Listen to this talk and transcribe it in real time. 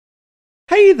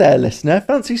Hey there, listener.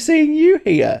 Fancy seeing you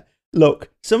here. Look,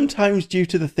 sometimes due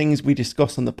to the things we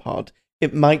discuss on the pod,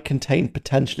 it might contain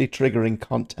potentially triggering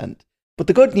content. But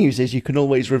the good news is you can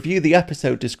always review the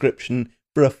episode description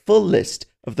for a full list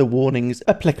of the warnings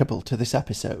applicable to this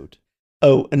episode.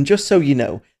 Oh, and just so you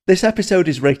know, this episode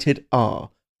is rated R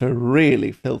for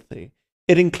really filthy.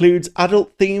 It includes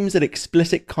adult themes and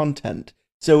explicit content,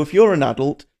 so if you're an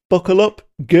adult, buckle up,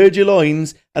 gird your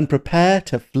loins, and prepare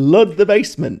to flood the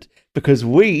basement, because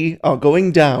we are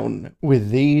going down with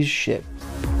these ships.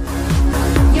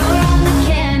 You're on the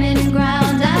cannon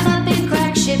ground, I'm up in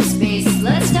crack ship space.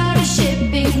 Let's start a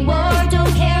shipping war,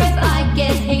 don't care if I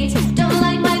get hate. Don't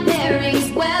like my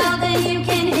bearings, well then you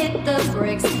can hit the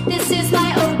bricks. This is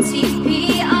my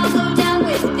OTP, I'll go down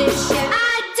with this ship.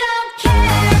 I don't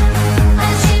care,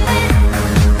 I ship it.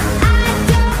 I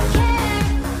don't care,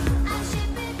 I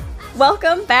ship it.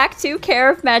 Welcome back to Care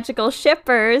of Magical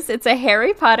Shippers. It's a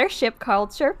Harry Potter ship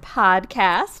culture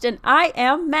podcast, and I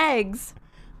am Megs.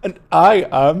 And I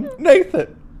am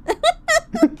Nathan.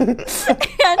 And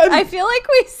I feel like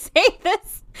we say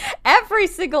this every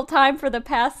single time for the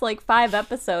past 5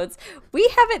 episodes. We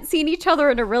haven't seen each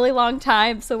other in a really long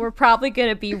time, so we're probably going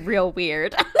to be real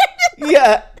weird.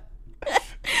 Yeah.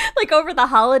 Over the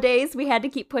holidays, we had to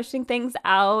keep pushing things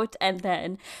out, and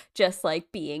then just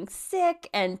being sick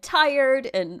and tired,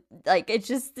 and it's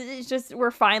just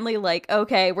we're finally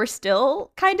okay, we're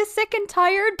still kind of sick and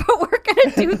tired, but we're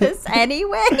gonna do this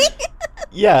anyway.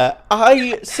 Yeah,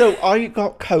 I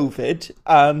got COVID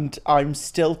and I'm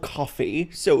still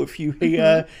coughy, so if you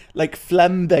hear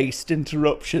phlegm-based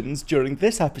interruptions during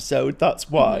this episode,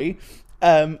 that's why.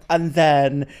 And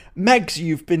then, Megs,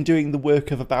 you've been doing the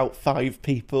work of about 5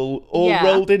 people, all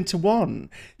rolled into one.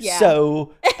 Yeah.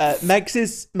 So,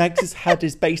 Megs's head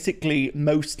is basically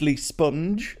mostly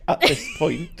sponge at this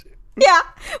point. Yeah,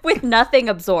 with nothing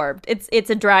absorbed.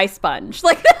 It's a dry sponge.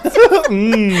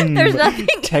 There's nothing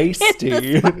tasty. in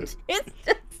the sponge. It's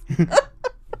just...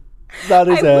 That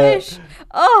is I wish.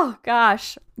 Oh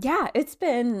gosh. Yeah, it's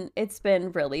been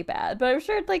really bad. But I'm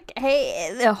sure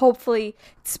hey, hopefully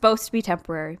it's supposed to be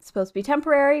temporary.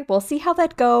 We'll see how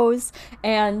that goes.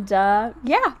 And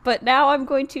but now I'm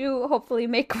going to hopefully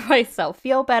make myself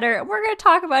feel better. And we're going to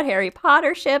talk about Harry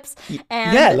Potter ships.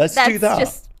 And yeah, let's do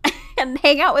that. And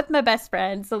hang out with my best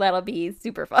friend, so that'll be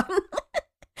super fun.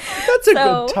 That's a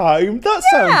good time. That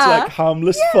sounds like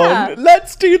harmless fun.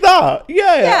 Let's do that.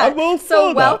 Yeah. I'm all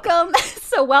for welcome.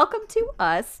 So welcome to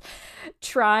us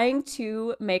trying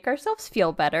to make ourselves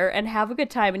feel better and have a good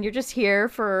time, and you're just here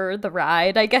for the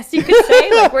ride, I guess you could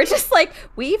say. We're just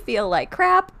we feel like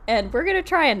crap, and we're gonna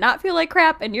try and not feel like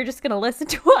crap, and you're just gonna listen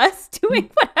to us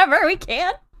doing whatever we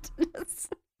can.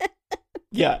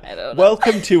 Yeah,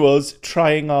 welcome to us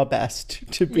trying our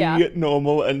best to be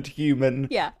normal and human.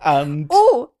 Yeah. And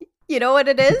you know what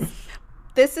it is?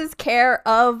 This is care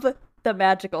of the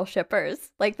magical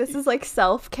shippers. This is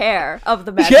self-care of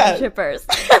the magical shippers.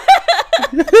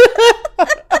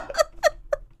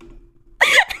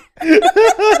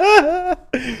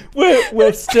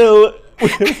 we're still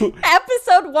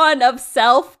episode 1 of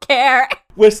self-care.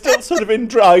 We're still sort of in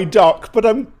dry dock, but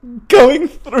I'm going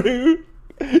through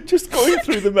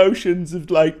the motions of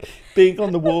being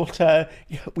on the water.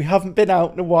 We haven't been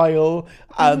out in a while,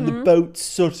 and the boat's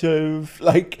sort of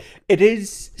it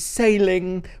is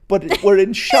sailing, but we're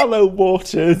in shallow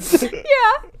waters.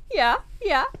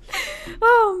 Yeah.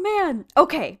 Oh man.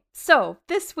 Okay, so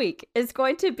this week is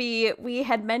going to be, we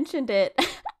had mentioned it.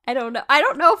 I don't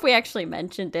know if we actually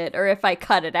mentioned it or if I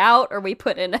cut it out or we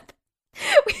put in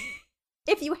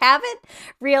if you haven't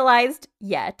realized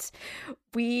yet,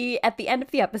 at the end of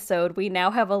the episode, we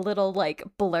now have a little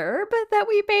blurb that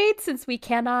we made, since we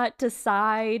cannot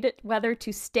decide whether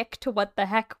to stick to what the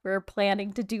heck we're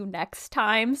planning to do next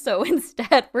time. So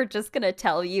instead, we're just going to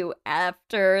tell you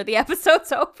after the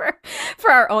episode's over for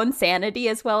our own sanity,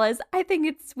 as well as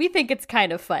we think it's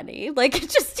kind of funny.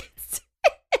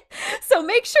 So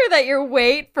make sure that you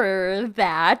wait for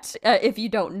that if you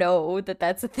don't know that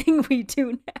that's a thing we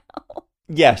do now.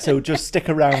 Yeah, so just stick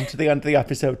around to the end of the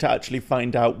episode to actually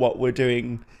find out what we're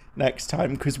doing next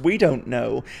time, because we don't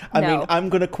know. I mean, I'm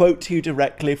going to quote to you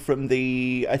directly from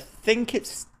I think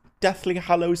it's Deathly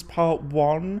Hallows Part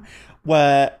 1,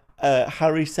 where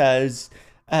Harry says,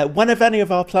 when have any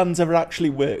of our plans ever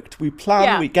actually worked? We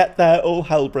plan, we get there, all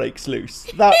hell breaks loose.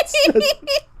 That's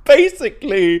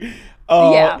basically...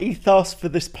 Our ethos for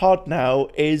this pod now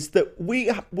is that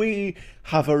we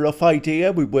have a rough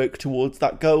idea, we work towards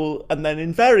that goal, and then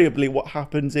invariably what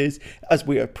happens is, as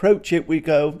we approach it, we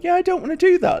go, I don't want to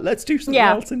do that. Let's do something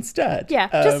else instead. Yeah,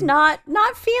 just not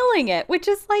feeling it, which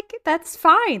is that's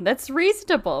fine. That's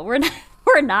reasonable. We're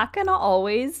we're not gonna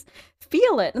always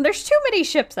feel it. And there's too many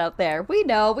ships out there. We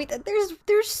know.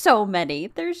 There's so many.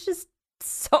 There's just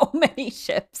so many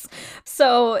ships.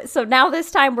 So now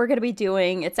this time we're going to be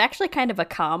doing, it's actually kind of a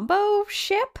combo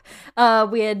ship.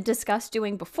 We had discussed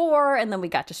doing before, and then we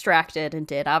got distracted and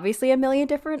did obviously a million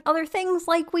different other things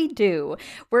like we do.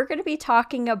 We're going to be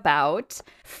talking about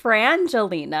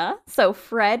Frangelina, so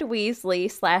Fred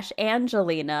Weasley /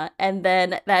 Angelina, and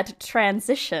then that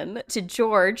transition to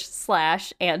George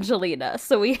 / Angelina.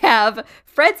 So we have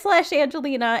Fred /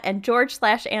 Angelina and George /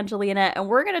 Angelina, and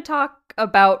we're going to talk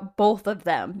about both of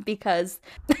them because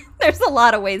there's a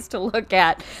lot of ways to look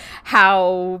at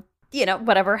how,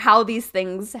 how these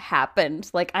things happened.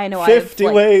 Like, I know 50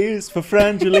 ways for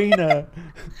Frangelina.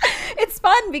 It's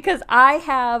fun because I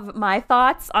have my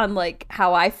thoughts on like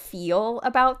how I feel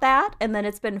about that, and then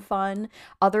it's been fun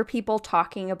other people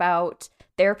talking about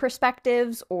their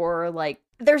perspectives, or like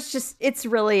it's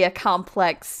really a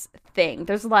complex thing.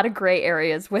 There's a lot of gray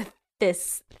areas with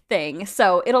this thing.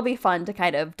 So it'll be fun to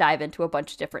kind of dive into a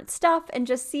bunch of different stuff and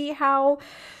just see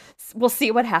we'll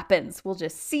see what happens. We'll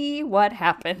just see what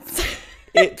happens.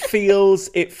 It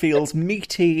feels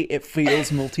meaty. It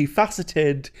feels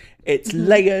multifaceted. It's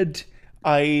layered.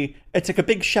 It's like a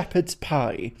big shepherd's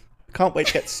pie. Can't wait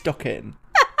to get stuck in.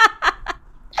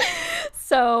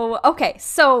 So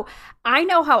I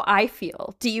know how I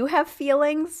feel. Do you have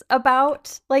feelings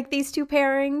about like these two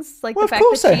pairings? Like, well, the of fact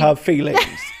course that I have feelings.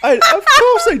 Of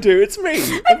course I do. It's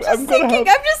me. I'm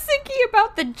just thinking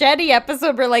about the Jenny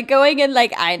episode where like going in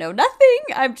like, I know nothing.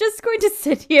 I'm just going to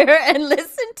sit here and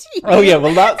listen to you. Oh yeah,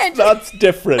 well that's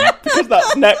different because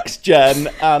that's next gen,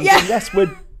 and unless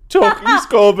we're talking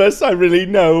Scorvus, I really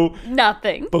know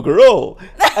nothing. Bugger all.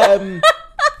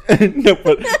 No,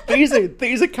 but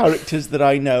these are characters that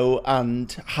I know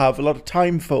and have a lot of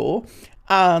time for,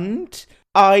 and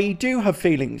I do have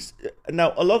feelings.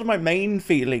 Now, a lot of my main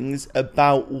feelings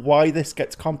about why this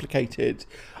gets complicated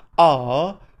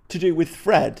are to do with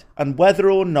Fred and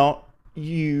whether or not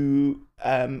you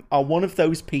are one of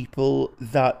those people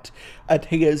that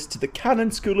adheres to the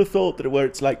canon school of thought, that where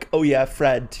it's like, oh yeah,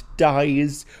 Fred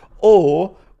dies,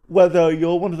 or whether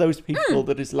you're one of those people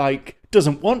that is like,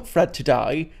 doesn't want Fred to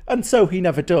die, and so he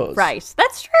never does. Right,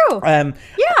 that's true. And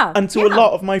so a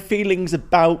lot of my feelings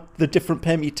about the different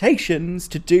permutations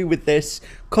to do with this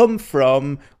come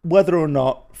from whether or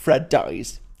not Fred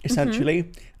dies,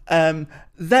 essentially.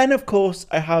 Then, of course,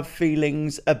 I have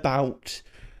feelings about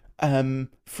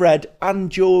Fred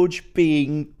and George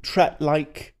being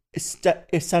like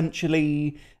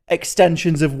essentially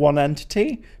extensions of one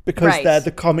entity, because they're the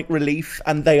comic relief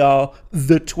and they are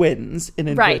the twins in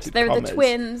inverted they're commas. The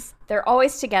twins. They're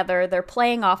always together. They're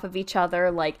playing off of each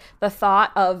other. Like, the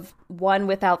thought of one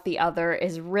without the other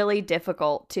is really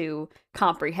difficult to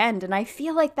comprehend, and I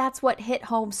feel like that's what hit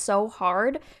home so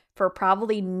hard for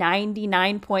probably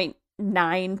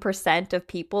 99.9% of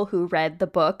people who read the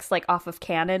books like off of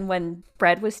canon when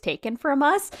Fred was taken from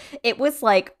us. It was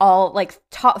like all like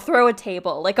throw a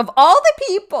table, like of all the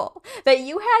people that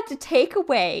you had to take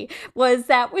away, was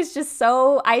just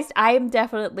so I am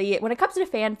definitely, when it comes to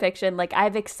fan fiction, like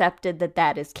I've accepted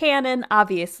that is canon,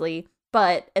 obviously.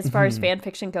 But as far as fan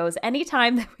fiction goes,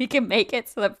 anytime that we can make it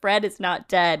so that Fred is not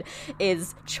dead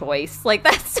is choice. Like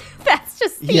that's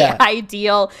just the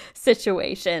ideal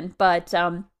situation. But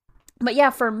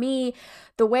yeah, for me,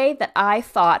 the way that I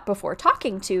thought before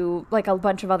talking to like a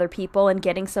bunch of other people and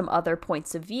getting some other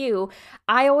points of view,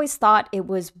 I always thought it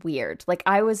was weird. Like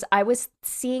I was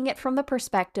seeing it from the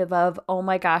perspective of, oh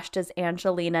my gosh, does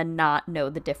Angelina not know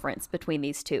the difference between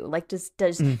these two? Like does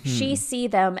she see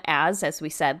them as we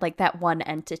said, like that one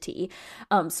entity?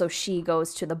 So she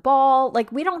goes to the ball.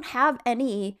 Like we don't have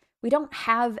any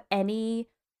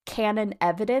canon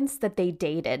evidence that they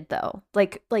dated, though.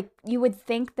 Like you would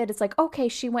think that it's like, okay,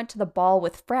 she went to the ball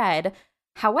with Fred,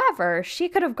 however she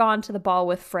could have gone to the ball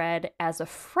with Fred as a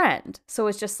friend. So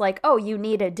it's just like, oh, you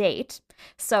need a date.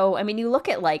 So I mean, you look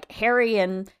at like Harry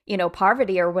and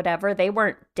Parvati or whatever, they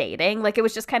weren't dating. Like it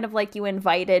was just kind of like you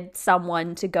invited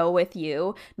someone to go with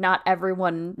you. Not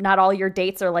all your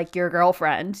dates are like your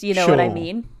girlfriend, you know what I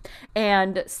mean?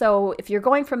 And so if you're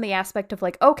going from the aspect of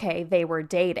like, okay, they were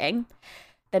dating,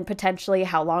 then potentially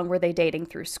how long were they dating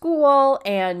through school?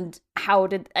 And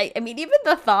I mean, even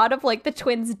the thought of like the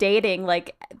twins dating,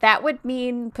 like that would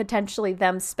mean potentially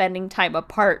them spending time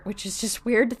apart, which is just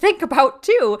weird to think about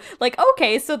too. Like,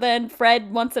 okay, so then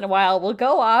Fred once in a while will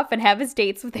go off and have his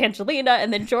dates with Angelina,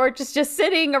 and then George is just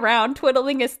sitting around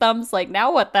twiddling his thumbs like,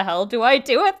 now what the hell do I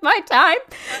do with my time?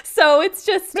 So it's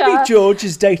just maybe George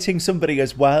is dating somebody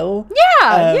as well.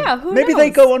 Yeah, who maybe knows? they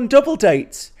go on double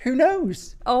dates. Who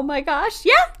knows? Oh my gosh.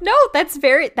 Yeah, no,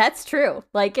 that's true.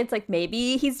 Like, it's like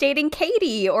maybe he's dating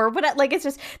Katie or what, like, it's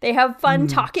just, they have fun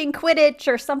talking Quidditch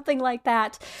or something like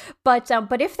that. But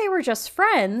if they were just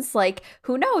friends, like,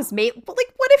 who knows? Maybe,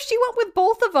 like, what if she went with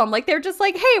both of them? Like, they're just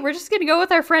like, hey, we're just going to go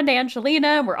with our friend Angelina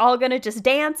and we're all going to just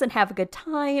dance and have a good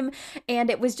time.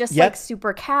 And it was just like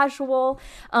super casual.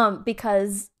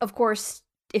 Because of course,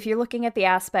 if you're looking at the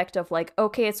aspect of like,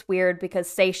 okay, it's weird because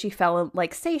say she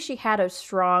had a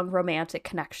strong romantic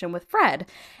connection with Fred,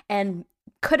 and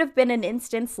could have been an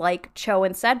instance like Cho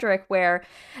and Cedric where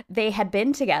they had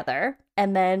been together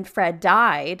and then Fred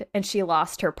died and she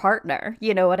lost her partner.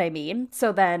 You know what I mean?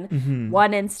 So then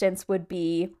one instance would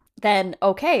be, then,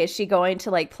 okay, is she going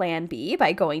to like plan B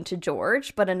by going to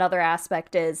George? But another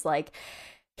aspect is like,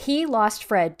 he lost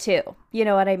Fred too. You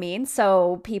know what I mean?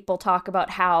 So people talk about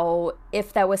how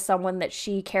if that was someone that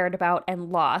she cared about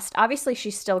and lost, obviously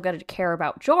she's still going to care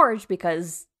about George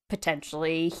because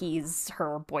potentially he's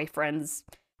her boyfriend's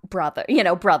brother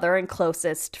and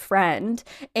closest friend.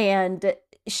 And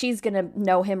she's going to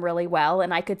know him really well.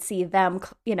 And I could see them,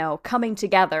 coming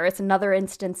together. It's another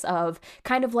instance of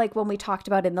kind of like when we talked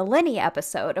about in the Lenny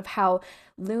episode of how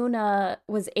Luna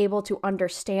was able to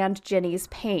understand Ginny's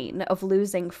pain of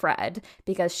losing Fred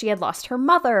because she had lost her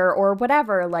mother or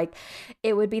whatever. Like,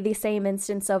 it would be the same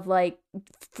instance of like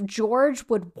George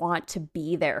would want to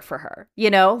be there for her,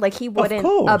 like he wouldn't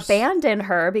abandon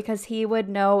her because he would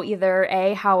know either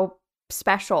A, how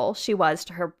special she was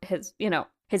to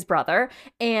his brother,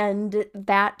 and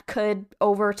that could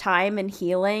over time and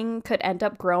healing could end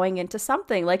up growing into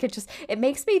something. Like, it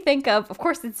makes me think of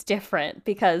course it's different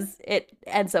because it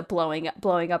ends up blowing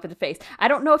up in the face. I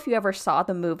don't know if you ever saw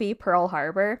the movie Pearl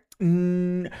Harbor.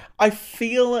 I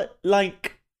feel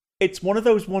like it's one of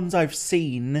those ones I've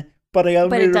seen, but I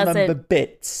only remember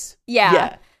bits.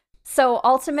 Yeah. So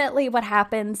ultimately what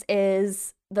happens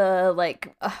is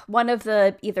one of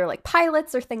the either like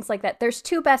pilots or things like that, there's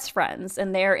two best friends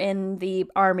and they're in the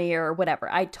army or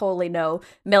whatever. I totally know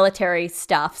military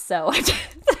stuff, so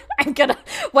I'm gonna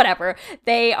whatever.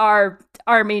 They are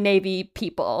Army Navy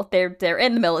people. They're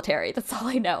in the military. That's all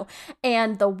I know.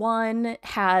 And the one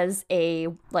has a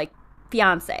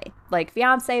fiance.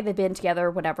 They've been together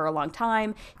whatever a long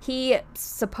time. He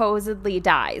supposedly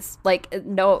dies.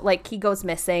 He goes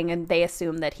missing and they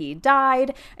assume that he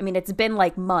died. I mean, it's been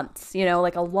like months,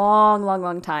 like a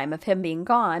long time of him being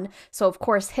gone. So of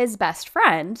course his best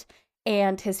friend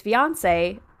and his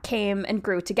fiance came and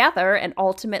grew together and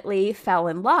ultimately fell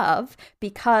in love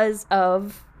because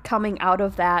of coming out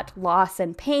of that loss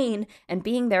and pain and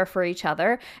being there for each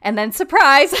other. And then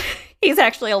surprise, he's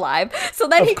actually alive. So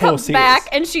then he comes back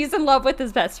and she's in love with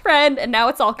his best friend. And now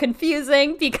it's all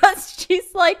confusing because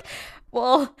she's like,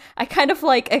 well, I kind of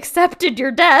accepted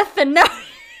your death and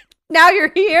now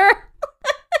you're here.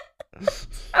 So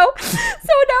now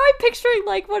I'm picturing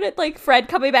Fred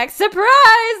coming back,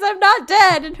 surprise, I'm not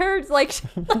dead. And her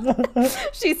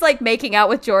she's making out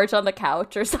with George on the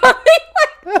couch or something.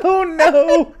 Oh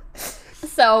no.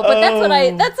 So, but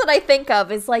that's what I think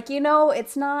of is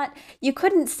it's not, you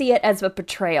couldn't see it as a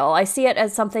betrayal. I see it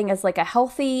as something as a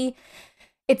healthy,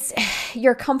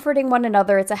 you're comforting one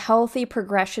another. It's a healthy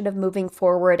progression of moving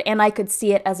forward. And I could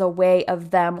see it as a way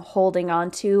of them holding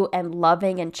on to and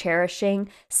loving and cherishing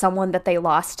someone that they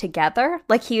lost together.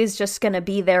 Like he was just going to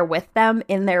be there with them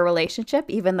in their relationship,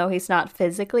 even though he's not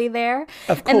physically there.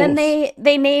 Of course. And then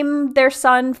they name their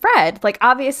son Fred.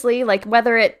 Obviously,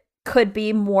 whether it could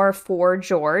be more for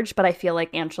George, but I feel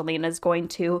like Angelina's going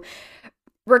to,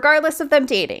 regardless of them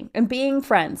dating and being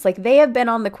friends, they have been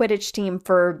on the Quidditch team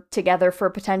together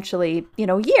for potentially,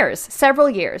 years,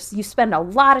 several years. You spend a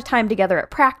lot of time together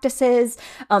at practices.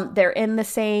 They're in the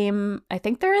same, I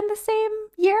think they're in the same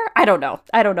year. I don't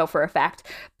know for a fact,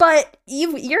 but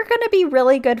you're going to be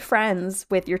really good friends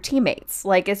with your teammates.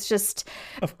 It's just,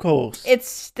 of course,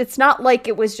 it's not like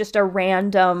it was just a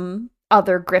random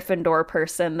other Gryffindor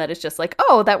person that is just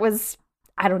oh, that was,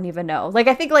 I don't even know.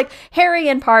 I think Harry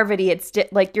and Parvati, it's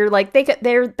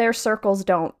their circles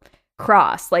don't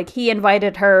cross. He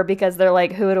invited her because they're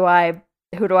who do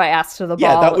I ask to the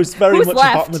ball? Yeah, that was very Who's much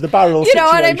left? a bottom of the barrel You know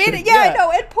what I situation. mean? Yeah, I know.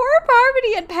 And poor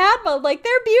Parvati and Padma,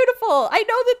 they're beautiful. I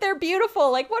know that they're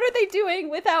beautiful. What are they doing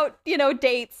without,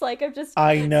 dates? I'm just,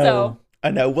 I know. So,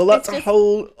 I know. Well, that's a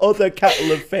whole other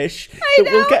kettle of fish that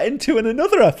we'll get into in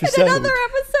another episode.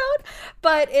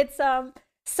 But it's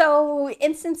so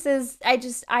instances.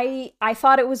 I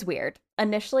thought it was weird.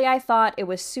 Initially, I thought it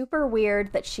was super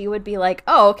weird that she would be like,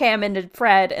 "Oh, okay, I'm into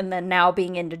Fred," and then now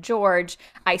being into George,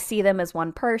 I see them as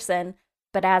one person.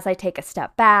 But as I take a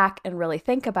step back and really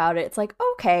think about it, it's like,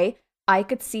 okay, I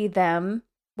could see them,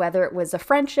 whether it was a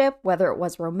friendship, whether it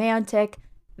was romantic,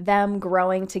 them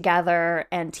growing together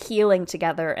and healing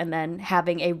together and then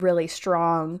having a really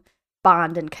strong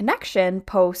bond and connection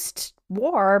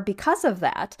post-war because of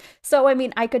that. So, I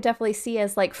mean, I could definitely see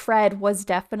as like Fred was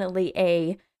definitely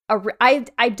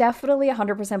I definitely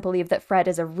 100% believe that Fred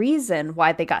is a reason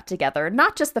why they got together.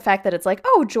 Not just the fact that it's like,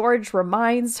 oh, George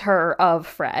reminds her of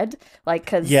Fred. Like,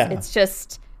 because it's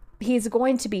just, he's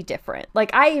going to be different.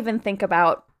 Like, I even think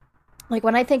about, like,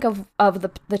 when I think of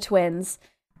the twins,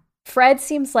 Fred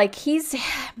seems like he's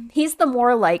the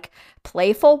more, like,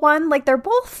 playful one. Like, they're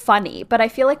both funny. But I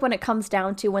feel like when it comes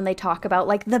down to when they talk about,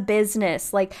 like, the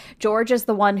business, like, George is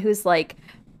the one who's like,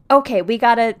 okay, we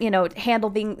gotta, handle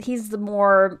things. He's the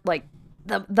more like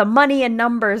the money and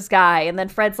numbers guy. And then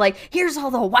Fred's like, here's all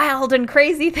the wild and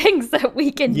crazy things that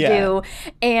we can do.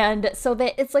 And so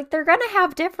that it's like, they're gonna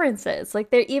have differences.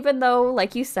 Like they're, even though,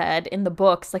 like you said, in the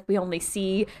books, like we only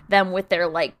see them with their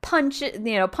like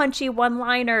punchy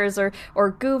one-liners or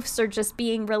goofs or just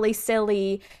being really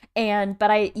silly. But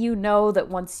that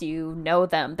once you know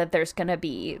them, that there's going to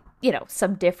be,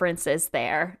 some differences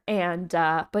there. And,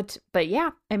 but yeah,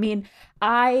 I mean,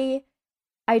 I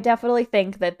definitely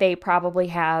think that they probably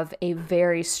have a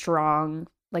very strong,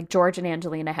 like George and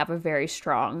Angelina have a very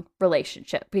strong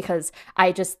relationship because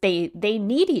they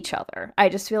need each other. I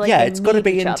just feel like it's got to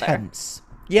be intense.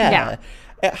 Yeah.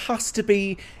 It has to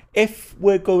be, if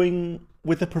we're going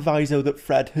with the proviso that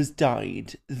Fred has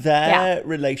died, their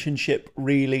relationship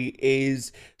really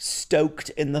is stoked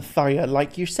in the fire,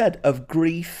 like you said, of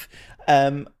grief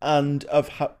and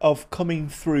of coming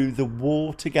through the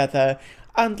war together.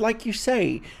 And like you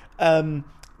say,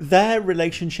 their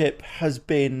relationship has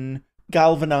been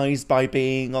galvanized by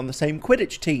being on the same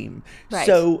Quidditch team. Right.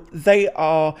 So they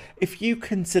are, if you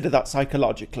consider that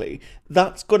psychologically,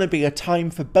 that's going to be a time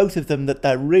for both of them that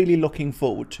they're really looking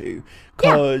forward to.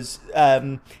 Because,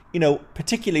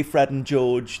 particularly Fred and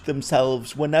George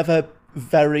themselves were never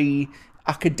very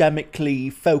academically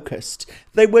focused.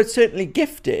 They were certainly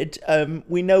gifted.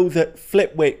 We know that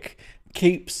Flitwick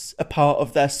keeps a part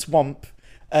of their swamp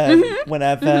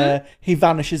whenever he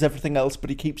vanishes everything else, but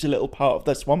he keeps a little part of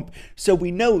their swamp. So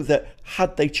we know that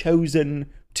had they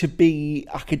chosen to be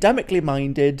academically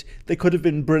minded, they could have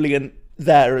been brilliant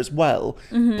there as well.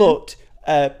 But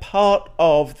part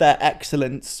of their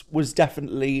excellence was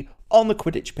definitely on the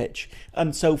Quidditch pitch.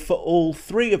 And so for all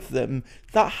three of them,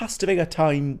 that has to be a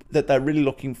time that they're really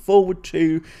looking forward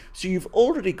to. So you've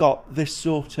already got this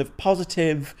sort of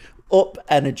positive up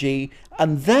energy,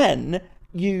 and then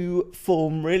you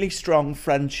form really strong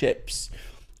friendships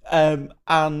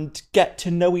and get to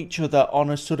know each other on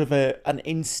a sort of an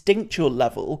instinctual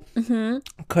level.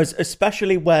 Because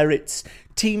especially where it's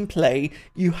team play,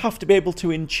 you have to be able to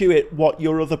intuit what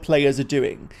your other players are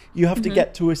doing. You have to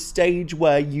get to a stage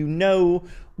where you know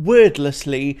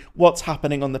wordlessly what's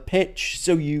happening on the pitch,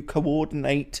 so you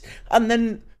coordinate. And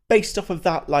then based off of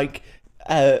that, like,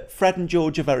 Fred and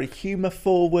George are very humour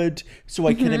forward, so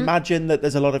I can imagine that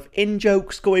there's a lot of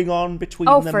in-jokes going on between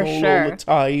them all the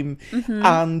time.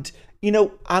 And,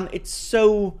 and it's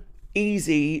so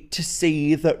easy to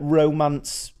see that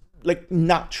romance, like,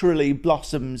 naturally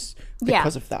blossoms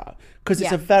because of that. Because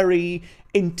it's a very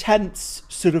intense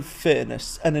sort of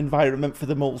furnace and environment for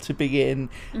them all to be in.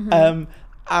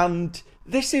 And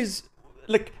this is,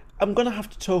 like, I'm going to have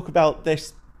to talk about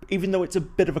this, even though it's a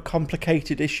bit of a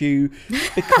complicated issue,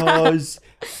 because,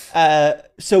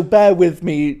 so bear with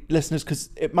me, listeners, because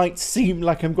it might seem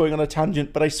like I'm going on a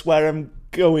tangent, but I swear I'm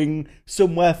going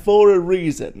somewhere for a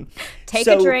reason. Take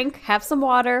a drink, have some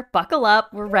water, buckle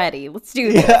up, we're ready. Let's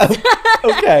do this.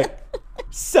 Okay.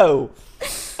 So,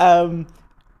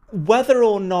 whether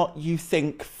or not you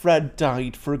think Fred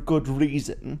died for a good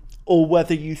reason, or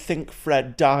whether you think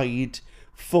Fred died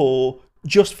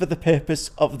just for the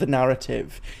purpose of the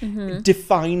narrative,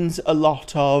 defines a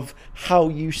lot of how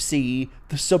you see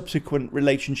the subsequent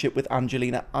relationship with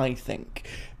Angelina, I think.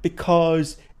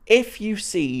 Because if you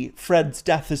see Fred's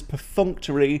death as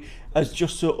perfunctory, as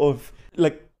just sort of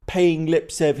like paying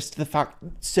lip service to the fact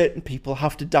that certain people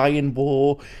have to die in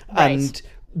war, and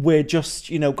we're just,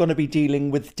 going to be dealing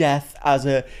with death as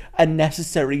a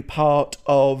necessary part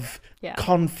of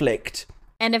conflict.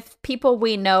 And if people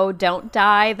we know don't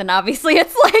die, then obviously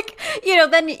it's like,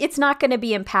 then it's not going to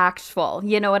be impactful.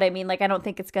 You know what I mean? Like, I don't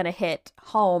think it's going to hit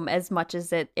home as much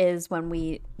as it is when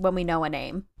we know a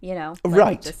name, Like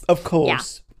right. Of course.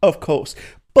 Yeah. Of course.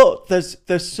 But there's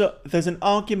an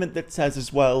argument that says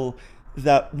as well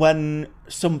that when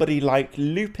somebody like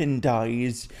Lupin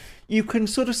dies, you can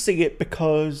sort of see it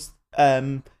because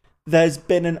there's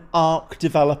been an arc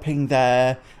developing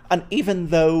there. And even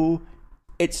though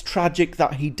it's tragic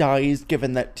that he dies,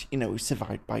 given that, he's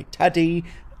survived by Teddy,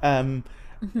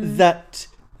 that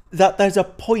there's a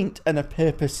point and a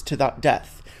purpose to that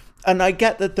death. And I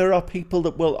get that there are people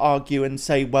that will argue and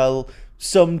say, well,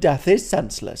 some death is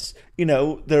senseless.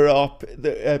 There are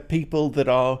people that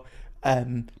are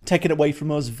taken away from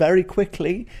us very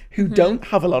quickly who don't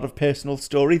have a lot of personal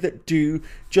story that do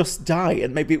just die.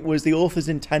 And maybe it was the author's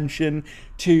intention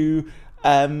to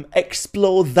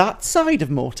explore that side of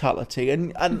mortality.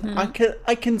 And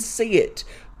I can see it.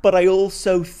 But I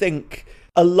also think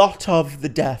a lot of the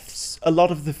deaths, a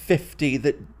lot of the 50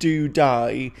 that do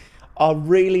die are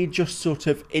really just sort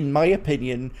of, in my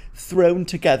opinion, thrown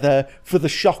together for the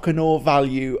shock and awe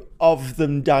value of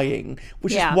them dying,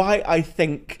 which is why I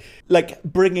think, like,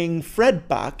 bringing Fred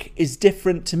back is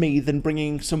different to me than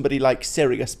bringing somebody like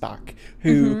Sirius back,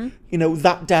 who,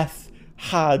 that death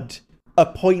had a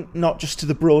point not just to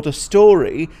the broader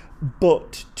story,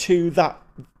 but to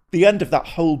the end of that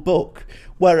whole book,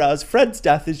 whereas Fred's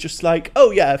death is just like, oh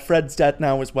yeah, Fred's dead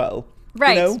now as well.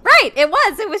 Right, right. It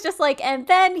was just like, and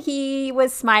then he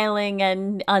was smiling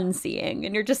and unseeing,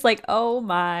 and you're just like, oh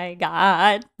my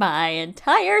God, my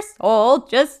entire soul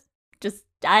just,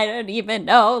 I don't even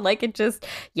know. Like, it just,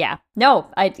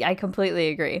 I completely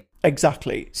agree.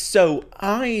 Exactly. So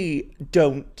I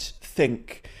don't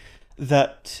think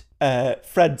that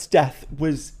Fred's death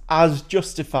was as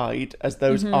justified as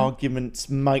those arguments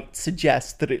might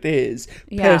suggest that it is.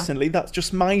 Personally, that's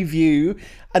just my view.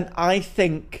 And I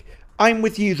think, I'm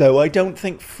with you though, I don't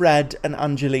think Fred and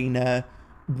Angelina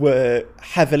were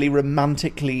heavily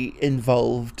romantically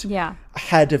involved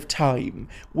ahead of time,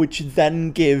 which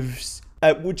then gives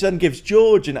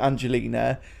George and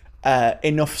Angelina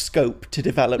enough scope to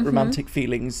develop romantic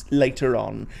feelings later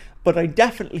on. But I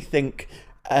definitely think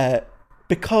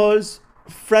because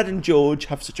Fred and George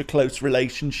have such a close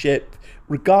relationship,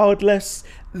 regardless,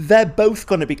 they're both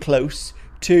going to be close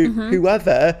to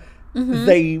whoever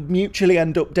they mutually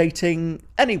end up dating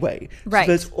anyway. Right. So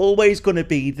there's always going to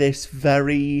be this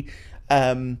very,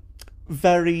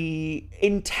 very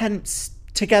intense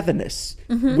togetherness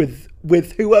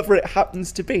with whoever it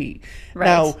happens to be. Right.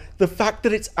 Now, the fact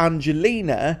that it's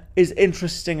Angelina is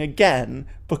interesting again,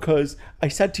 because I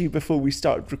said to you before we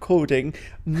started recording,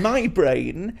 my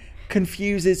brain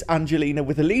confuses Angelina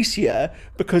with Alicia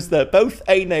because they're both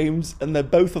A names and they're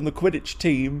both on the Quidditch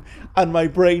team, and my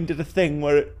brain did a thing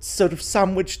where it sort of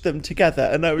sandwiched them together,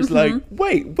 and I was like,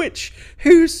 wait,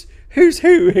 who's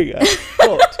who here?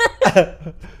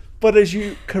 But as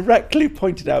you correctly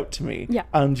pointed out to me,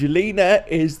 Angelina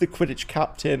is the Quidditch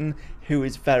captain who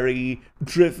is very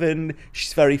driven.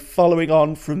 She's very following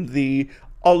on from the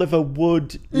Oliver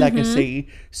Wood legacy.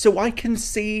 So I can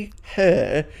see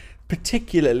her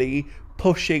particularly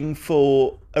pushing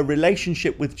for a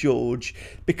relationship with George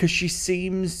because she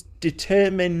seems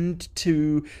determined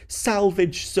to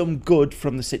salvage some good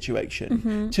from the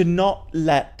situation, to not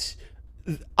let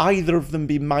either of them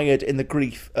be mired in the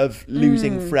grief of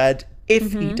losing Fred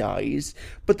if he dies.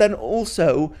 But then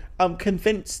also, I'm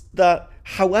convinced that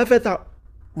however that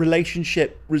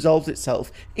relationship resolves itself,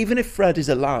 even if Fred is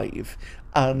alive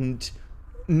and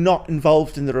not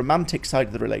involved in the romantic side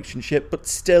of the relationship, but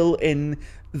still in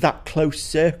that close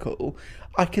circle,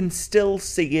 I can still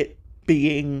see it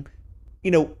being,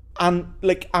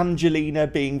 like Angelina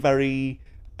being very,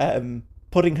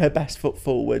 putting her best foot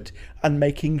forward and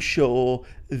making sure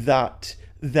that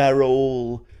they're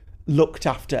all looked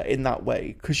after in that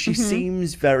way. Because she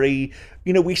seems very,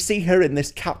 we see her in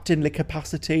this captainly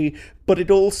capacity, but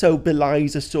it also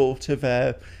belies a sort of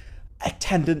a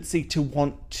tendency to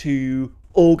want to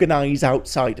organise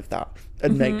outside of that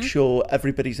and make sure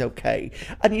everybody's okay.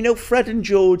 And Fred and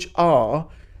George are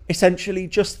essentially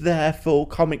just there for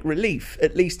comic relief,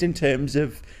 at least in terms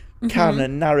of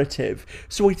canon narrative.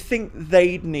 So I think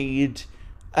they'd need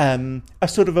a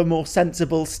sort of a more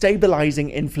sensible stabilising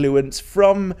influence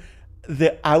from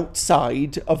the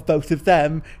outside of both of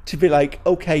them to be like,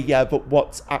 okay, yeah, but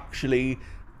what's actually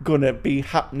gonna be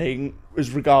happening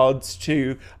as regards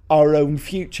to our own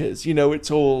futures?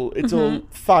 It's all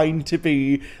fine to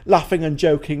be laughing and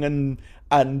joking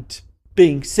and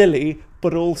being silly,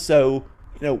 but also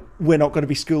we're not going to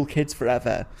be school kids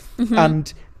forever.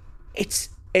 And it's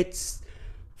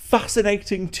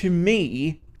fascinating to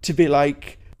me to be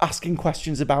like asking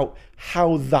questions about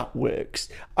how that works.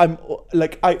 I'm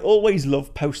like, I always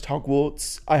love post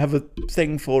Hogwarts. I have a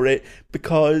thing for it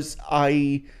because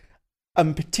I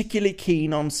am particularly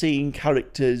keen on seeing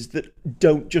characters that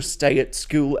don't just stay at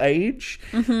school age.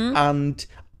 And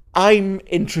I'm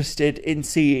interested in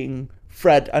seeing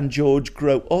Fred and George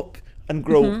grow up and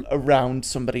grow around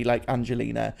somebody like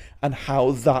Angelina and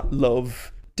how that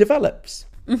love develops.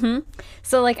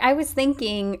 So, like, I was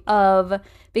thinking of,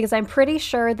 because I'm pretty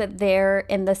sure that they're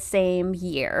in the same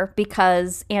year,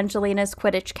 because Angelina's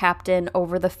Quidditch captain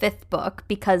over the 5th book,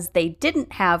 because they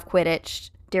didn't have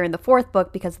Quidditch during the 4th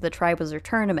book because of the Triwizard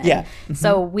Tournament. Yeah.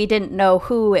 So we didn't know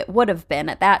who it would have been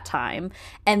at that time.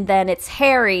 And then it's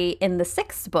Harry in the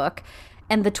 6th book,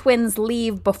 and the twins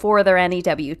leave before their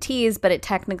NEWTs, but it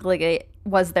technically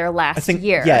was their last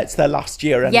year. Yeah, it's their last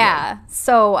year anyway. Yeah.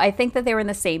 So I think that they were in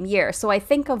the same year. So I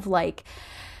think of, like,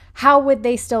 how would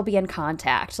they still be in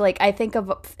contact? Like, I think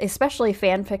of, especially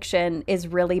fan fiction is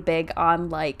really big on,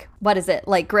 like, what is it?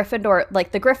 Like Gryffindor,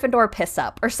 like the Gryffindor piss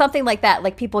up or something like that.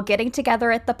 Like people getting together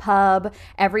at the pub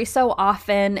every so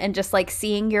often and just like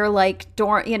seeing your like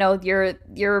dorm, you know,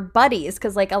 your buddies.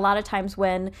 Cause like a lot of times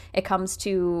when it comes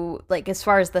to like, as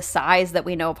far as the size that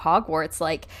we know of Hogwarts,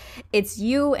 like it's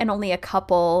you and only a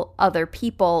couple other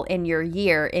people in your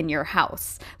year in your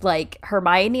house. Like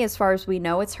Hermione, as far as we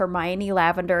know, it's Hermione,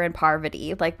 Lavender, and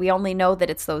Parvati. Like we only know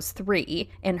that it's those 3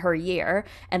 in her year.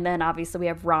 And then obviously we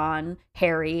have Ron,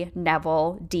 Harry,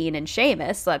 Neville, Dean, and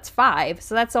Seamus. So that's 5.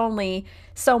 So that's only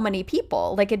so many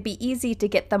people. Like it'd be easy to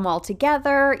get them all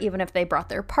together, even if they brought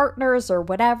their partners or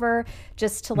whatever,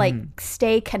 just to like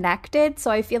stay connected.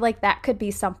 So I feel like that could be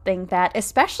something that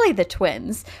especially the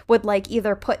twins would like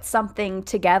either put something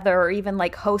together or even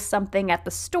like host something at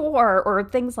the store or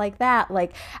things like that.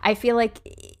 Like I feel like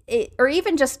it, or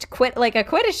even just quit like a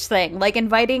Quidditch thing, like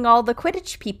inviting all the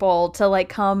Quidditch people to like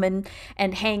come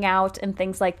and hang out and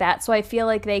things like that. So I feel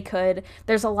like they could,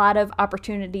 there's a lot of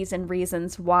opportunities and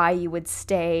reasons why you would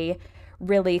stay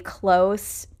really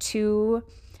close to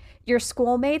your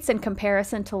schoolmates in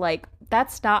comparison to like,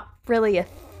 that's not really a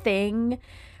thing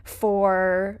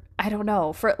for, I don't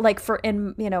know, for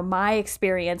in, you know, my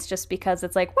experience, just because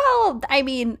it's like, well, I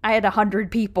mean, I had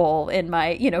 100 people in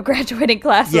my, you know, graduating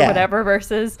class or whatever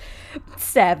versus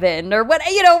 7 or what,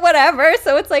 you know, whatever.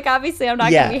 So it's like, obviously I'm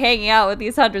not going to be hanging out with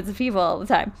these hundreds of people all the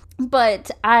time.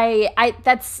 But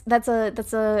that's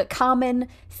a common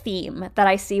theme that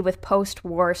I see with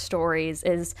post-war stories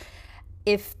is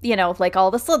if, you know, like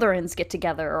all the Slytherins get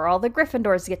together or all the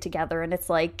Gryffindors get together and it's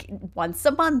like once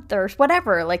a month or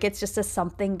whatever, like it's just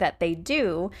something that they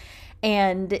do.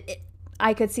 And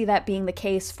I could see that being the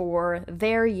case for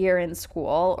their year in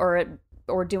school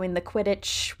or doing the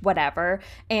Quidditch, whatever.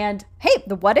 And hey,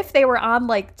 what if they were on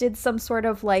like, did some sort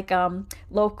of like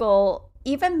local,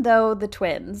 even though the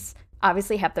twins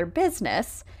obviously have their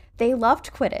business, they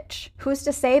loved Quidditch. Who's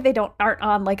to say they aren't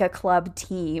on like a club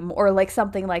team or like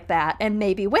something like that? And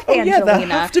maybe with Angelina. Yeah, they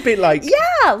have to be like...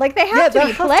 Yeah, like they have to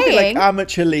be playing. To be like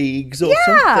amateur leagues or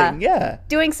something,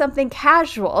 doing something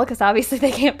casual, because obviously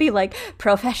they can't be like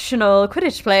professional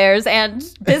Quidditch players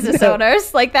and business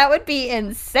owners. Like that would be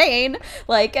insane.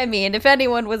 Like, I mean, if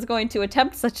anyone was going to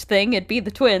attempt such thing, it'd be the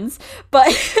twins. But,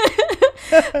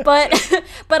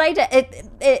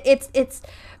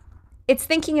 it's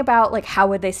thinking about like how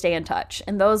would they stay in touch,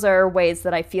 and those are ways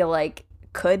that I feel like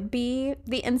could be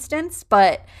the instance.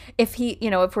 But if he, you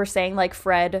know, if we're saying like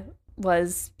Fred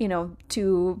was, you know,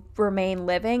 to remain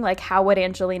living, like how would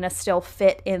Angelina still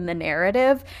fit in the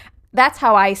narrative? That's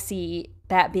how I see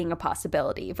that being a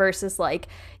possibility, versus like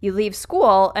you leave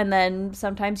school and then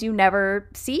sometimes you never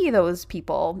see those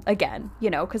people again, you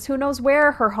know, because who knows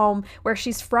where her home, where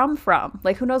she's from,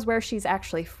 like who knows where she's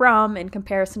actually from in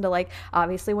comparison to like,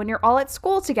 obviously when you're all at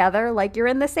school together, like you're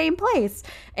in the same place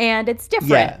and it's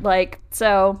different. Like,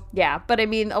 so yeah, but I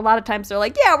mean, a lot of times they're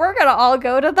like, yeah, we're gonna all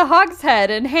go to the Hog's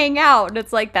Head and hang out, and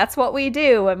it's like, that's what we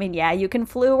do. I mean, yeah, you can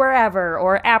flew wherever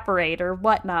or apparate or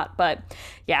whatnot, but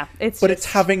yeah, it's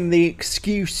having the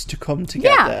excuse to come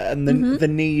together and the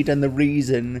need and the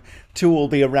reason to all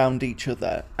be around each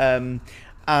other.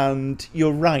 And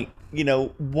you're right, you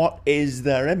know, what is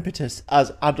their impetus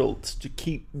as adults to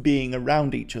keep being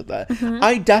around each other?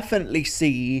 I definitely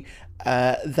see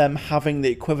them having the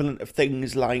equivalent of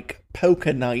things like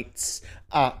poker nights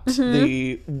at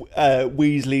the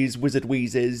Weasley's Wizard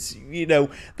Wheezes. You know,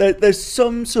 there's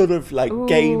some sort of like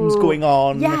games going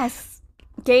on. Yes.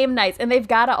 Game nights, and they've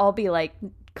got to all be like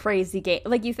crazy game.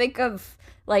 Like, you think of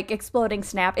like Exploding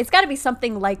Snap, it's got to be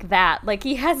something like that. Like,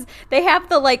 they have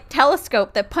the like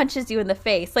telescope that punches you in the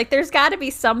face. Like, there's got to be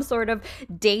some sort of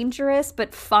dangerous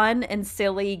but fun and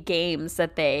silly games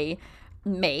that they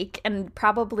make. And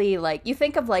probably, like, you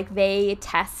think of like they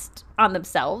test on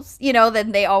themselves, you know,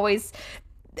 then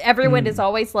everyone is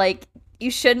always like, you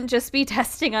shouldn't just be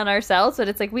testing on ourselves, but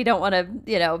it's like, we don't want to,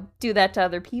 you know, do that to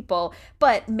other people.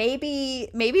 But maybe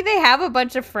they have a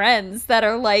bunch of friends that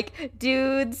are like,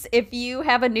 dudes, if you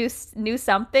have a new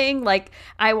something, like,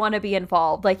 I want to be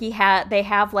involved. Like, they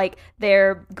have like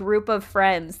their group of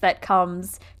friends that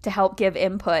comes to help give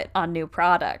input on new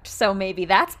product. So maybe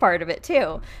that's part of it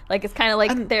too. Like, it's kind of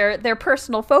like their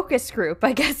personal focus group,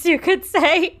 I guess you could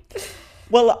say.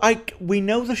 Well, we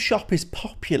know the shop is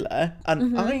popular,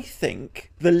 and I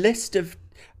think the list of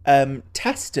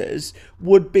testers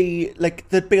would be like,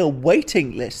 there'd be a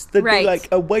waiting list. There'd be like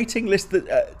a waiting list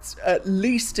that's at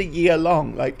least a year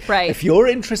long. Like, if you're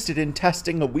interested in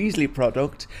testing a Weasley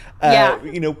product,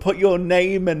 you know, put your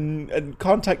name and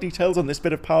contact details on this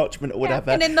bit of parchment or whatever.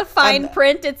 And in the fine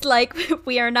print, it's like,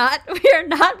 we are not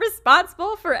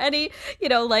responsible for any, you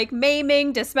know, like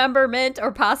maiming, dismemberment,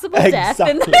 or possible death.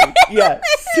 Exactly.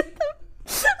 Yes.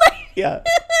 Yeah.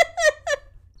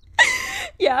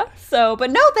 Yeah. So, but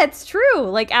no, that's true.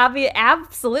 Like,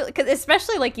 absolutely. Because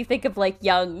especially, like, you think of like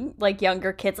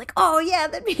younger kids, like, oh yeah,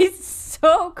 that'd be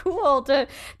so cool to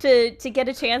get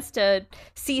a chance to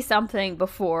see something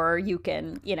before you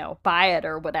can, you know, buy it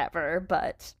or whatever.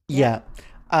 But yeah.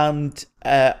 And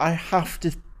I have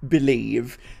to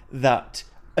believe that,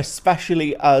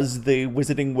 especially as the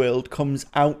wizarding world comes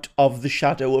out of the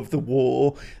shadow of the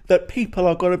war, that people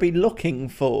are going to be looking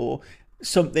for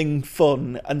something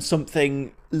fun and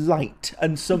something light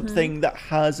and something that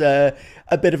has a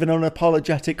bit of an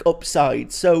unapologetic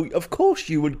upside. So of course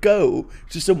you would go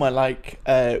to somewhere like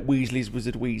Weasley's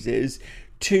Wizard Wheezes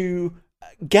to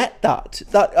get that.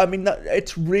 I mean, that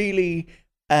it's really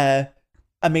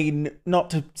I mean, not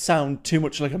to sound too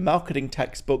much like a marketing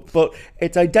textbook, but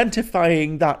it's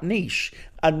identifying that niche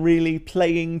and really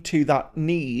playing to that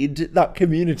need, that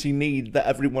community need that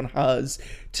everyone has,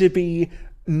 to be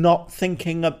not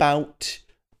thinking about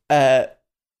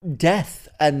death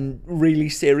and really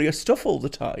serious stuff all the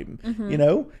time. You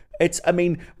know, I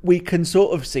mean, we can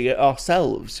sort of see it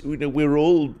ourselves. You know, we're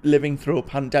all living through a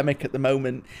pandemic at the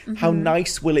moment. How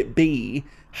nice will it be?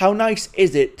 How nice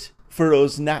is it for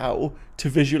us now to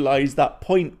visualize that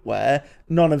point where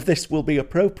none of this will be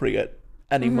appropriate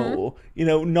anymore? You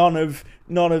know, none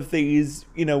of these,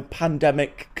 you know,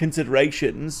 pandemic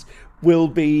considerations will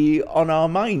be on our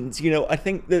minds. You know, I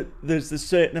think that there's a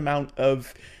certain amount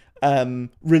of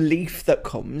relief that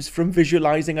comes from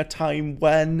visualizing a time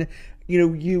when, you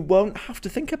know, you won't have to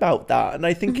think about that. And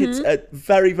I think it's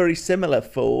very, very similar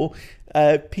for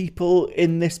people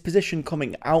in this position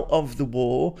coming out of the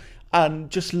war and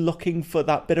just looking for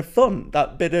that bit of fun,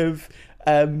 that bit of,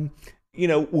 you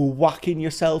know, whacking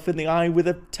yourself in the eye with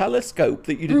a telescope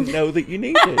that you didn't know that you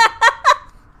needed.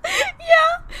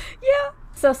 Yeah.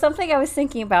 So something I was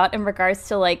thinking about in regards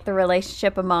to like the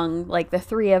relationship among like the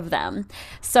three of them.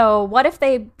 So what if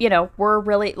they, you know, were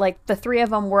really like the three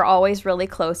of them were always really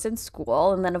close in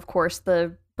school, and then of course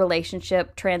the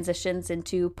relationship transitions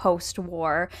into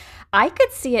post-war. I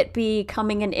could see it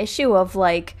becoming an issue of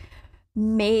like,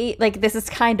 like, this is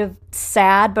kind of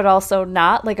sad but also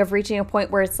not, like, of reaching a point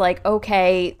where it's like,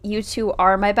 okay, you two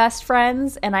are my best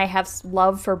friends and I have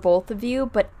love for both of you,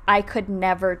 but I could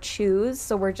never choose.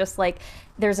 So we're just like,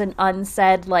 there's an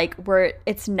unsaid, like,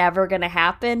 it's never gonna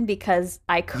happen because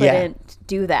I couldn't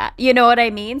do that, you know what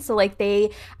I mean? So like,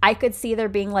 I could see there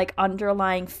being like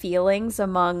underlying feelings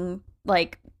among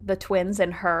like the twins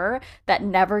and her that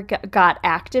never got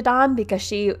acted on because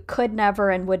she could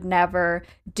never and would never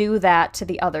do that to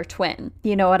the other twin.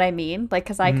 You know what I mean? Like,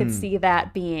 because I could see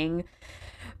that being,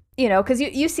 you know, because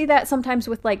you see that sometimes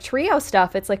with like trio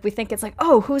stuff. It's like, we think it's like,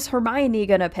 oh, who's Hermione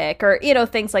gonna pick? Or, you know,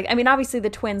 things like, I mean, obviously the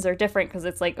twins are different because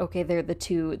it's like, okay,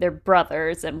 they're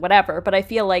brothers and whatever. But I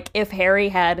feel like if Harry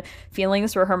had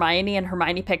feelings for Hermione and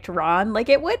Hermione picked Ron, like,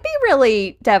 it would be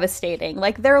really devastating.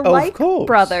 Like, they're like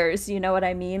brothers, you know what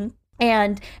I mean?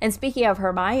 And speaking of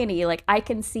Hermione, like, I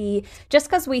can see, just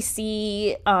because we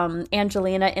see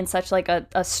Angelina in such like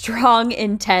a strong,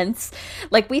 intense,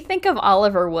 like, we think of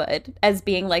Oliver Wood as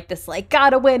being like this, like,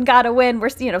 gotta win. We're,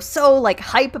 you know, so like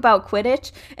hype about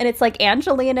Quidditch. And it's like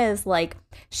Angelina is like,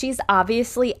 she's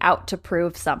obviously out to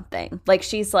prove something. Like,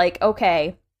 she's like,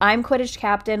 okay, I'm Quidditch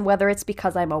captain, whether it's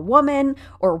because I'm a woman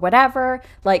or whatever.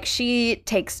 Like, she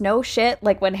takes no shit.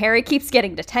 Like, when Harry keeps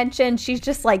getting detention, she's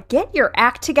just like, get your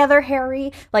act together,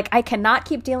 Harry. Like, I cannot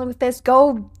keep dealing with this.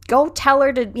 Go tell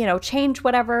her to, change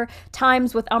whatever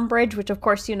times with Umbridge, which of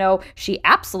course, she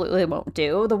absolutely won't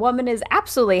do. The woman is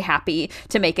absolutely happy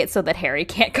to make it so that Harry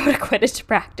can't go to Quidditch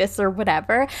practice or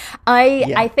whatever.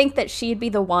 I think that she'd be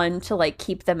the one to like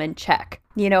keep them in check.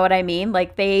 You know what I mean?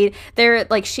 Like they're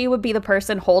like, she would be the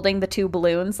person holding the two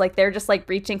balloons. Like, they're just like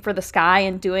reaching for the sky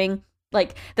and doing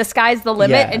like the sky's the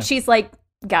limit. And she's like,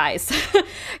 guys,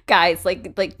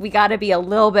 like we got to be a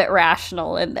little bit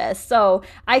rational in this. So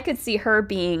I could see her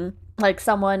being like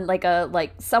someone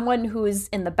someone who's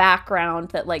in the background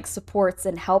that like supports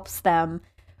and helps them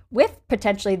with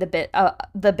potentially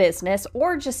the business,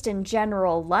 or just in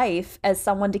general life, as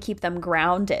someone to keep them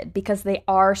grounded, because they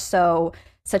are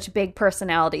such big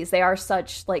personalities. They are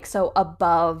such like so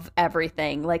above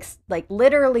everything, like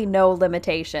literally no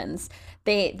limitations.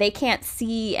 They can't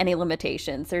see any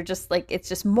limitations. They're just like, it's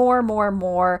just more,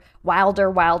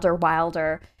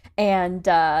 wilder. And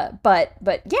but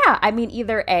yeah, I mean,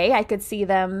 either A, I could see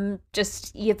them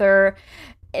just either,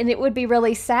 and it would be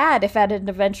really sad if at an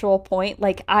eventual point,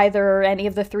 like either any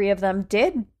of the three of them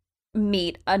did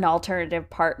meet an alternative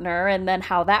partner, and then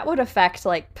how that would affect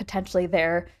like potentially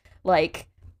their like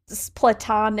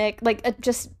platonic, like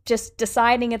just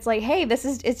deciding it's like, hey,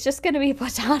 it's just going to be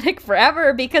platonic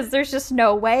forever, because there's just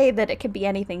no way that it could be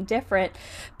anything different.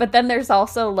 But then there's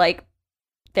also like,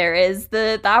 there is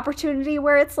the opportunity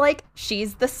where it's like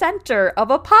she's the center of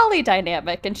a poly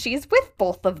dynamic and she's with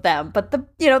both of them, but the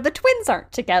twins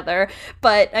aren't together.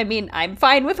 But I mean, I'm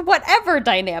fine with whatever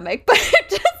dynamic, but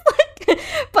just like,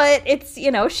 but it's,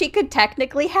 she could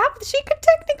technically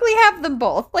have them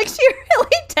both. Like, she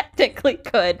really technically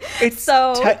could. It's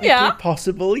so technically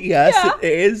possible. Yes, it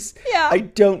is. Yeah. I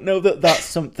don't know that that's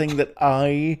something that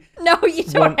I you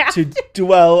don't want to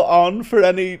dwell on for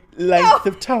any length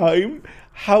of time.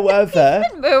 However,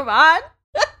 move on.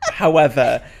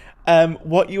 However,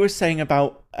 what you were saying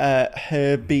about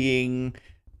her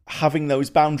having those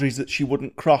boundaries that she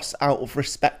wouldn't cross out of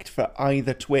respect for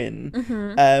either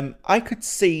twin, I could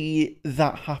see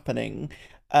that happening.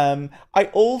 I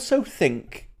also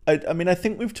think, I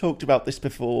think we've talked about this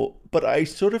before, but I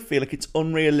sort of feel like it's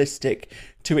unrealistic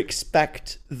to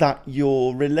expect that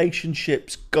your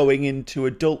relationships going into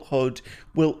adulthood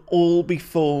will all be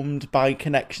formed by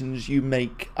connections you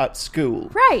make at school.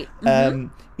 Right.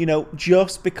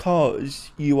 Just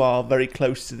because you are very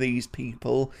close to these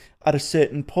people at a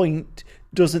certain point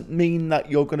doesn't mean that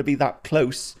you're going to be that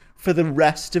close for the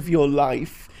rest of your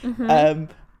life.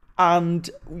 And,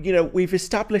 we've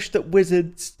established that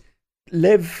wizards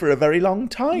live for a very long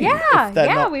time if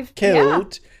they're not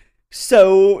killed.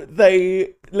 So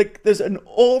there's an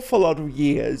awful lot of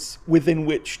years within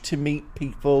which to meet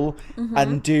people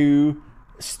and do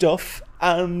stuff.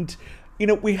 And,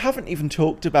 we haven't even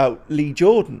talked about Lee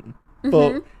Jordan,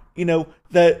 but,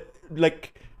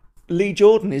 Lee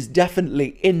Jordan is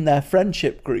definitely in their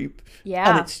friendship group. Yeah.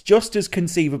 And it's just as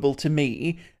conceivable to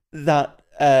me that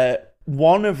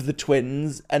one of the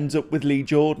twins ends up with Lee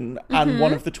Jordan and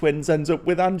one of the twins ends up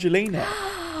with Angelina.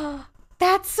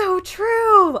 That's so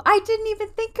true. I didn't even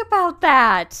think about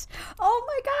that. Oh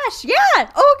my gosh.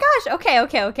 Yeah. Oh gosh.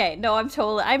 Okay. No, I'm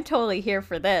totally here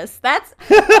for this. That's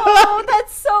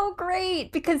so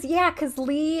great, because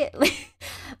Lee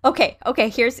Okay,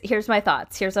 here's my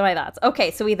thoughts.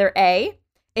 Okay, so either A,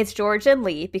 it's George and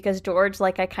Lee, because George,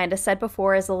 like I kind of said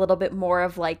before, is a little bit more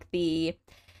of like the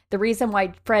reason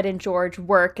why Fred and George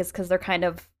work is because they're kind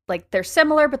of like, they're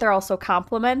similar, but they're also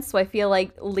complements. So I feel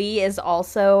like Lee is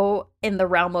also in the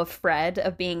realm of Fred,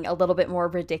 of being a little bit more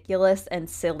ridiculous and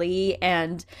silly,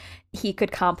 and he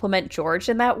could complement George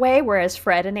in that way. Whereas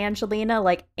Fred and Angelina,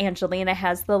 like Angelina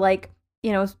has the like,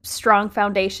 strong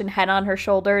foundation, head on her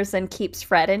shoulders, and keeps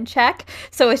Fred in check.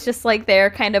 So it's just like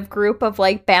their kind of group of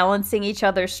like balancing each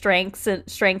other's strengths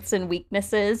and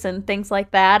weaknesses and things like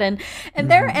that. And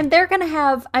they're gonna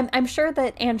have, I'm sure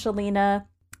that Angelina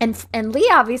and Lee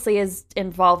obviously is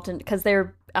involved in, because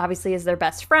they're obviously is their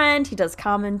best friend. He does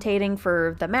commentating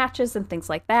for the matches and things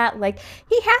like that. Like,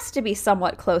 he has to be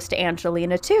somewhat close to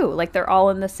Angelina too. Like, they're all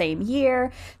in the same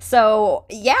year. So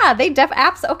yeah,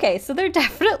 okay, so they're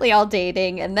definitely all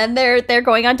dating, and then they're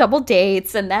going on double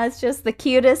dates, and that's just the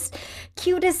cutest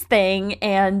thing.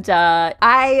 And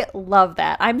I love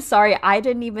that. I'm sorry, I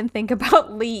didn't even think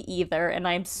about Lee either, and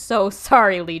I'm so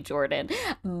sorry, Lee Jordan.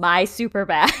 My super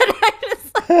bad.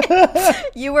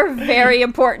 You were very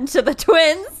important to the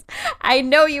twins. I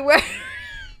know you were.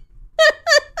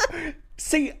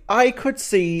 See, I could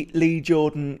see Lee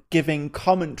Jordan giving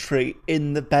commentary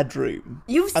in the bedroom.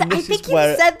 I think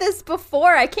you've said this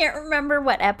before. I can't remember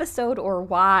what episode or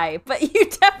why, but you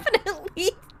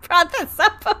definitely brought this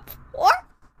up before.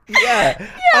 Yeah.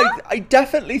 I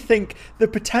definitely think the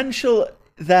potential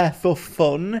there for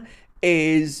fun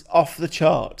is off the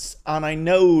charts, and I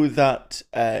know that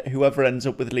whoever ends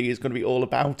up with Lee is going to be all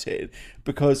about it,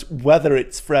 because whether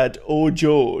it's Fred or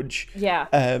George,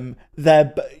 they're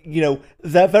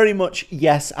very much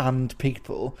yes and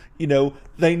people.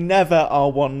 They never are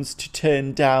ones to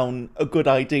turn down a good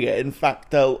idea. In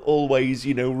fact, they'll always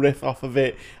riff off of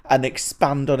it and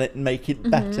expand on it and make it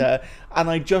better. And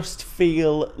I just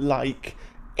feel like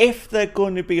if they're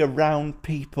going to be around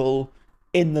people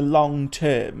in the long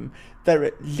term, they're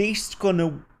at least going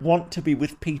to want to be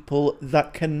with people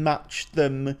that can match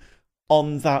them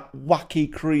on that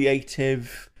wacky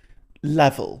creative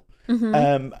level.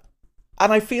 And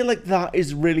I feel like that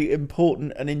is really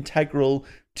important and integral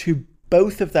to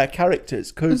both of their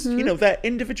characters, because they're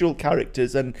individual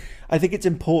characters, and I think it's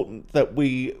important that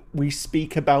we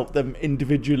speak about them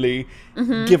individually,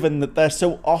 given that they're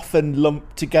so often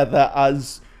lumped together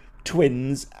as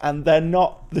twins and they're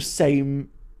not the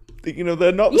same.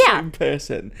 They're not the same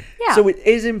person. Yeah. So it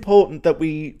is important that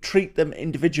we treat them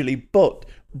individually, but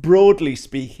broadly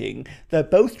speaking, they're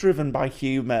both driven by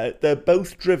humour. They're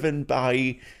both driven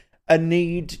by a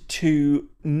need to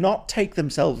not take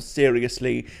themselves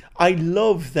seriously. I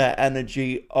love their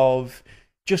energy of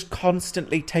just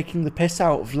constantly taking the piss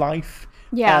out of life.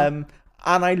 Yeah.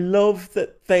 And I love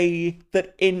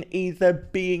that in either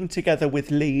being together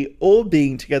with Lee or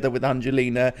being together with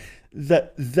Angelina,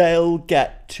 that they'll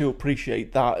get to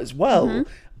appreciate that as well.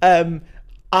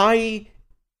 I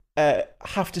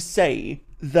have to say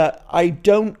that I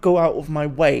don't go out of my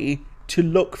way to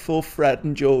look for Fred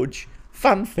and George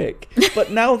fanfic,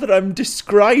 but now that I'm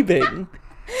describing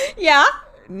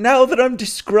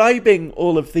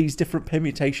all of these different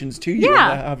permutations to you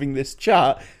and we're having this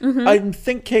chat, I'm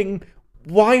thinking,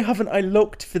 why haven't I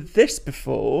looked for this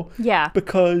before? Yeah.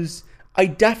 Because I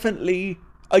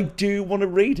do want to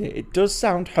read it. It does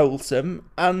sound wholesome,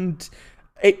 and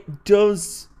it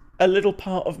does, a little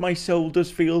part of my soul does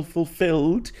feel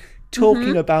fulfilled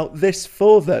talking about this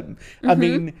for them. I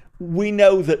mean, we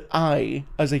know that I,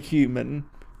 as a human,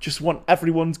 just want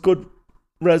everyone's good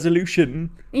resolution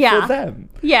for them.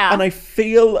 Yeah. And I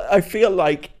feel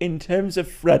like, in terms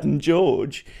of Fred and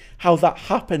George, how that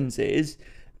happens is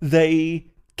they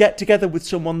get together with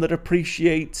someone that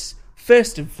appreciates,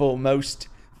 first and foremost,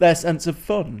 their sense of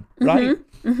fun, right?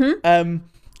 And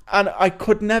I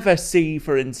could never see,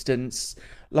 for instance,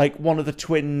 like one of the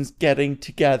twins getting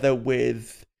together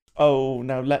with,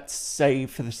 let's say,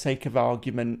 for the sake of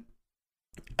argument,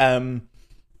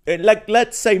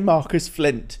 let's say Marcus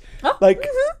Flint. Like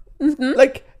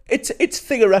it's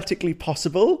theoretically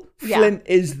possible. Flint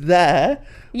is there.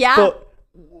 Yeah. But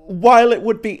while it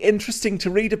would be interesting to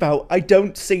read about, I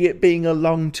don't see it being a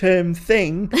long-term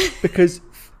thing, because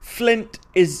Flint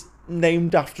is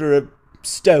named after a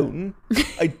stone.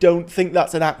 I don't think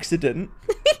that's an accident.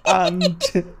 And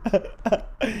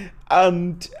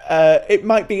it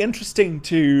might be interesting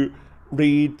to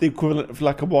read the equivalent of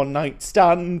like a one-night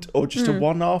stand or just a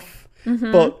one-off,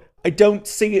 but I don't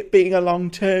see it being a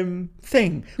long-term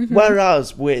thing.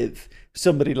 Whereas with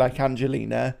somebody like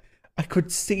Angelina, I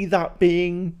could see that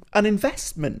being an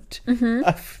investment,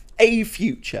 a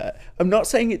future. I'm not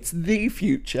saying it's the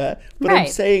future, but I'm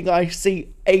saying I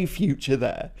see a future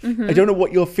there. I don't know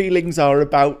what your feelings are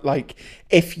about, like,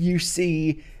 if you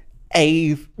see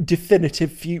a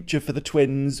definitive future for the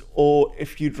twins, or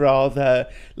if you'd rather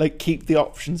like keep the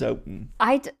options open.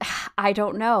 I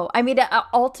don't know. I mean,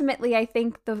 ultimately, I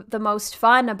think the most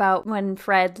fun about when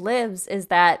Fred lives is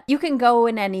that you can go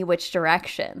in any which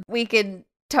direction. We could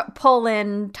pull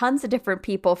in tons of different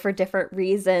people for different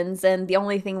reasons, and the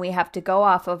only thing we have to go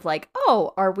off of, like,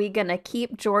 are we gonna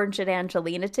keep George and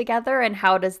Angelina together, and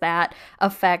how does that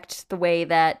affect the way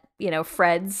that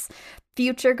Fred's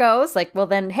future goes? Like, well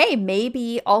then, hey,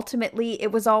 maybe ultimately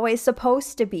it was always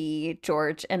supposed to be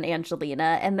George and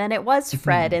Angelina, and then it was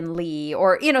Fred and Lee,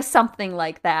 or something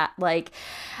like that. Like,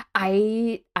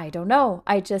 I don't know.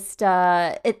 I just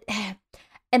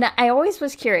and I always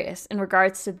was curious in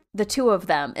regards to the two of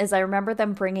them, is I remember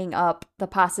them bringing up the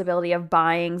possibility of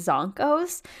buying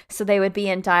Zonkos, so they would be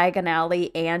in Diagon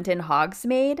Alley and in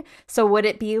Hogsmeade. So would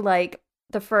it be like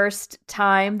the first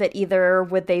time that either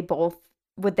would they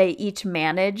each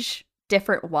manage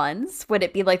different ones? Would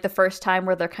it be like the first time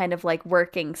where they're kind of like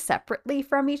working separately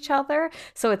from each other?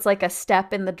 So it's like a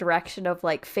step in the direction of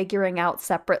like figuring out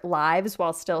separate lives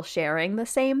while still sharing the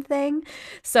same thing.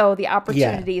 So the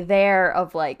opportunity there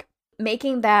of like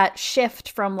making that shift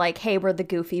from like, hey, we're the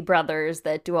goofy brothers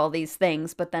that do all these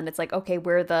things, but then it's like, okay,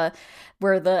 we're the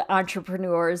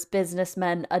entrepreneurs,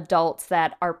 businessmen, adults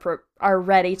that are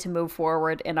ready to move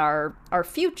forward in our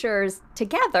futures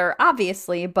together,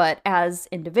 obviously, but as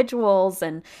individuals.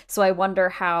 And so I wonder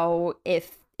how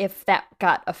if that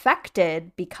got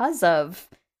affected because of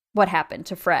what happened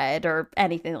to Fred or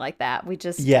anything like that. We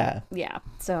just yeah.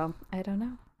 So I don't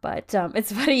know. But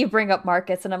it's funny you bring up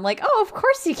Marcus, and I'm like, oh, of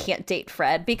course you can't date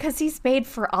Fred because he's made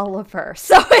for Oliver.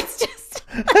 So it's just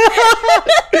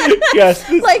yes,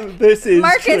 this is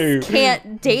Marcus true.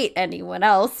 Can't date anyone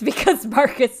else because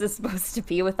Marcus is supposed to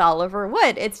be with Oliver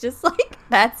Wood. It's just like,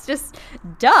 that's just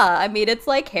duh. I mean, it's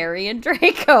like Harry and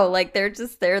Draco. Like they're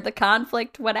the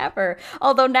conflict, whatever.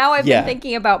 Although now I've been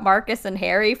thinking about Marcus and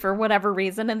Harry for whatever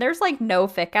reason, and there's like no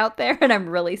fic out there, and I'm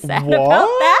really sad about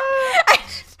that.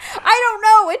 I don't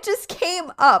know. It just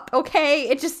came up, okay?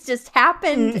 It just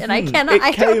happened, and I cannot.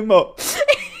 It came up.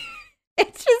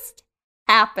 It just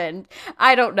happened.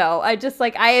 I don't know. I just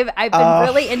like I've been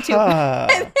really into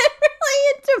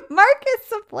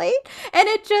Marcus of late, and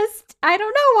it just I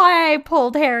don't know why I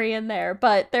pulled Harry in there,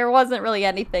 but there wasn't really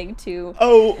anything to.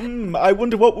 Oh, I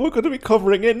wonder what we're going to be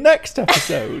covering in next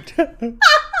episode.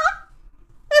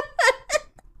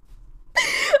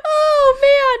 Oh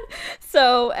man.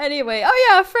 So anyway, oh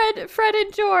yeah, Fred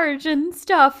and George and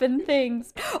stuff and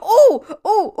things.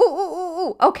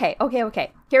 Oh. Okay.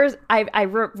 Here's I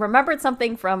remembered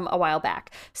something from a while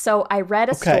back. So I read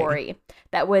a story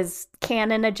that was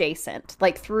canon adjacent,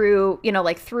 like through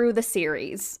the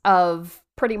series of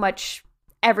pretty much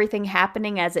everything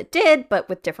happening as it did, but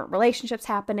with different relationships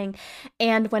happening.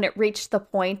 And when it reached the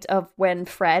point of when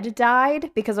Fred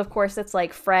died, because of course it's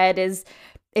like Fred is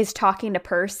talking to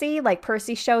Percy, like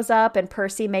Percy shows up and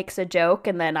Percy makes a joke,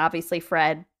 and then obviously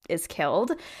Fred is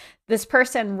killed. This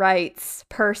person writes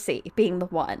Percy being the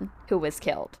one who was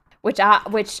killed, which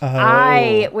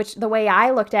the way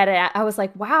I looked at it, I was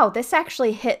like, wow, this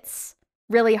actually hits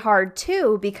really hard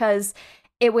too, because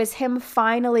it was him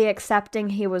finally accepting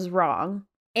he was wrong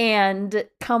and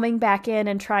coming back in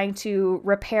and trying to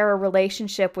repair a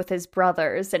relationship with his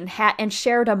brothers and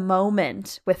shared a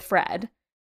moment with Fred.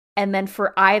 And then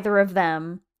for either of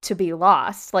them to be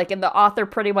lost, like, and the author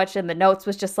pretty much in the notes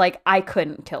was just like, I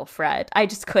couldn't kill Fred. I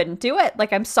just couldn't do it.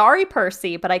 Like, I'm sorry,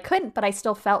 Percy, but I couldn't. But I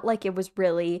still felt like it was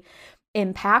really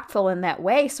impactful in that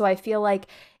way. So I feel like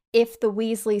if the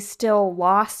Weasleys still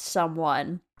lost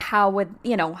someone, how would,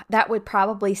 that would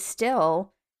probably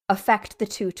still affect the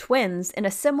two twins in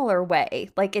a similar way.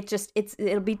 Like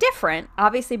it'll be different,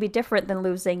 obviously be different than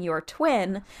losing your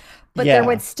twin, but there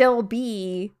would still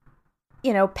be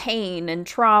pain and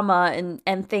trauma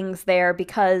and things there,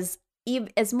 because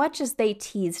as much as they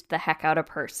teased the heck out of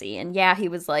Percy, and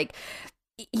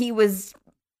he was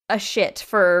a shit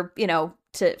for,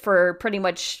 for pretty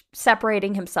much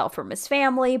separating himself from his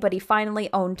family, but he finally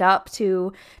owned up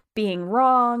to being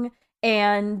wrong.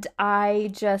 And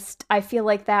I feel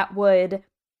like that would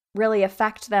really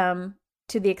affect them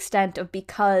to the extent of,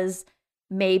 because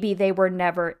maybe they were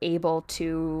never able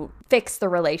to fix the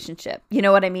relationship. You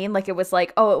know what I mean? Like, it was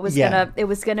like, oh, it was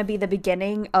gonna be the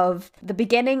beginning of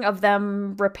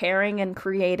them repairing and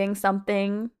creating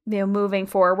something, moving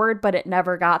forward, but it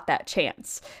never got that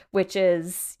chance, which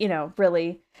is,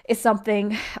 really is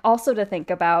something also to think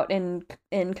about in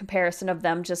comparison of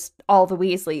them just all the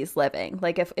Weasleys living.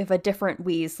 Like, if a different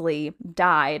Weasley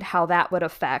died, how that would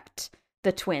affect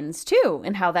the twins too,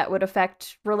 and how that would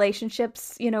affect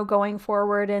relationships, going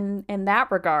forward in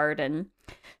that regard. And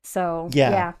so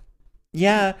and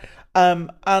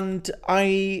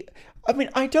I mean,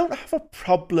 I don't have a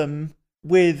problem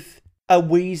with a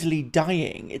Weasley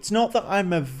dying. It's not that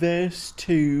I'm averse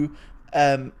to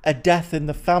a death in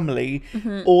the family,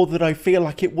 or that I feel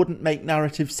like it wouldn't make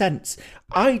narrative sense.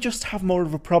 I just have more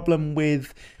of a problem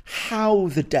with how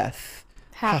the death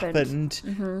happened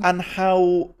and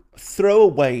how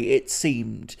throwaway it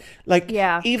seemed. Like,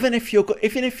 even if you're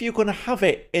going to have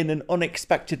it in an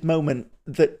unexpected moment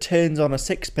that turns on a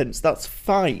sixpence, that's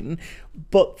fine,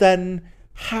 but then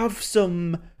have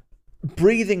some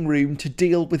breathing room to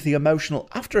deal with the emotional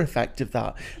after effect of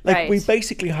that. Like, we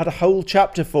basically had a whole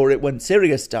chapter for it when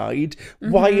Sirius died.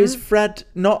 Why is Fred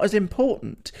not as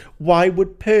important? Why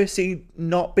would Percy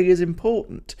not be as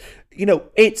important?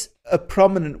 It's a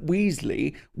prominent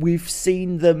Weasley. We've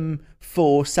seen them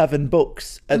for 7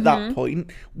 books at that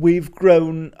point. We've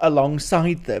grown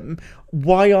alongside them.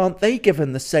 Why aren't they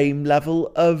given the same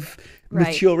level of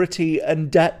maturity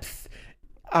and depth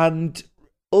and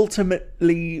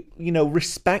ultimately,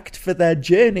 respect for their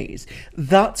journeys?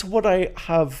 That's what I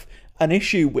have an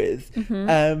issue with.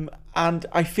 And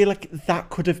I feel like that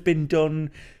could have been done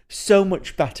so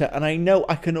much better. And I know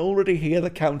I can already hear the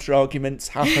counter arguments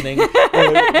happening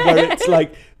where it's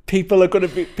like people are going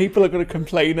to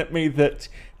complain at me that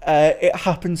it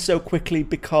happens so quickly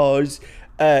because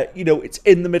it's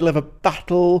in the middle of a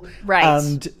battle,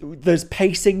 and there's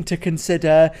pacing to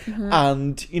consider,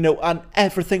 and and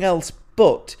everything else.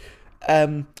 But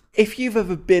if you've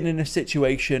ever been in a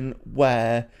situation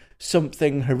where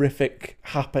something horrific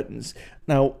happens,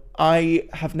 now I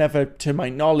have never, to my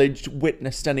knowledge,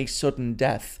 witnessed any sudden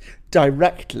death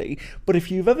directly, but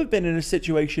if you've ever been in a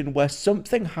situation where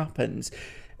something happens,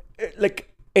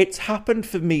 like it's happened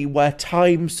for me, where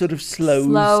time sort of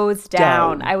slows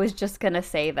down. I was just gonna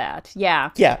say that.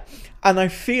 Yeah, and I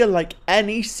feel like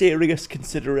any serious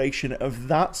consideration of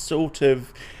that sort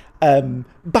of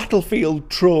battlefield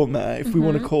trauma, if we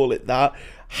want to call it that,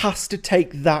 has to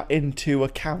take that into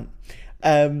account.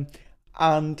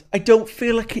 And I don't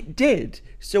feel like it did.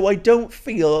 So I don't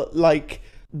feel like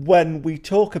when we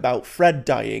talk about Fred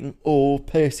dying or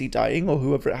Percy dying or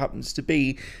whoever it happens to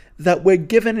be, that we're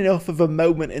given enough of a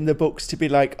moment in the books to be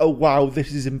like, oh wow,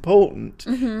 this is important.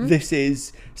 This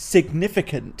is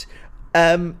significant.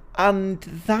 And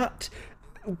that,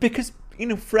 because,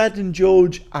 Fred and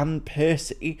George and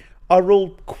Percy are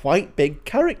all quite big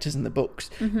characters in the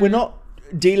books. We're not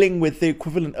dealing with the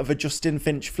equivalent of a Justin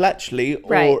Finch Fletchley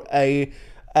or a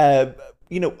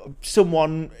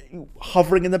someone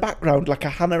hovering in the background like a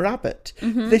Hannah Abbott.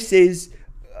 This is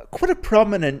quite a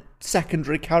prominent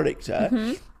secondary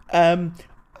character. And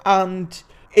are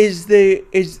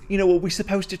we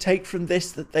supposed to take from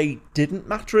this that they didn't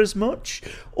matter as much,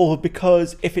 or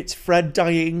because if it's Fred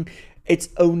dying, it's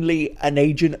only an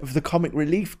agent of the comic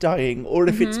relief dying, or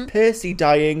if it's Percy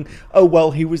dying, oh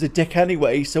well, he was a dick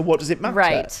anyway, so what does it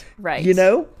matter? Right.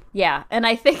 Yeah, and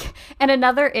I think, and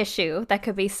another issue that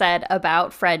could be said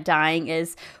about Fred dying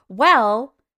is,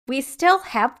 well, we still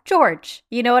have George.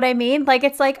 You know what I mean? Like,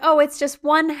 it's like, oh, it's just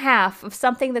one half of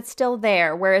something that's still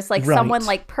there, whereas like someone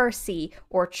like Percy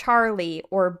or Charlie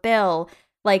or Bill,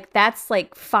 like that's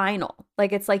like final.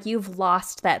 Like, it's like you've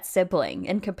lost that sibling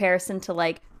in comparison to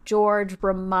like George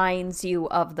reminds you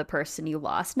of the person you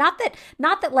lost. Not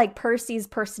that like Percy's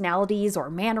personalities or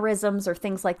mannerisms or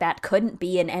things like that couldn't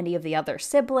be in any of the other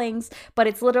siblings, but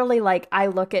it's literally like I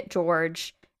look at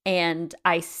George and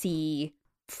I see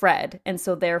Fred, and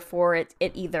so therefore it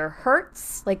either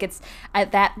hurts, like it's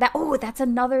that's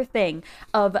another thing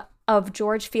of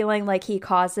George feeling like he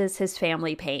causes his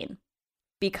family pain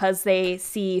because they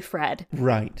see Fred.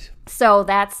 Right. So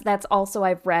that's also,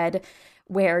 I've read,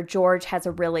 where George has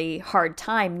a really hard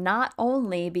time, not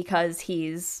only because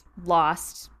he's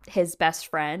lost his best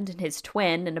friend and his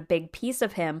twin and a big piece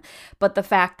of him, but the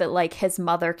fact that like his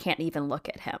mother can't even look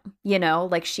at him,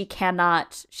 like she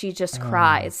just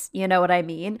cries, you know what I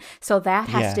mean? So that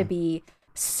has to be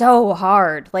so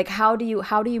hard. Like, how do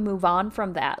you move on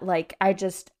from that? Like,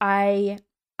 it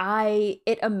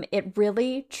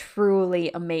really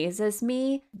truly amazes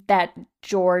me that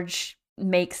George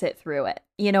makes it through it.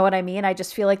 You know what I mean? I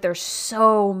just feel like there's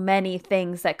so many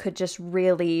things that could just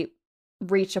really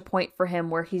reach a point for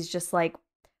him where he's just like,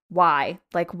 why?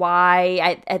 Like,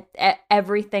 why?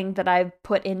 Everything that I've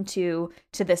put into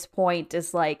to this point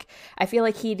is like, I feel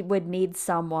like he would need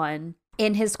someone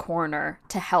in his corner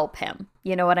to help him.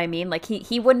 You know what I mean? Like,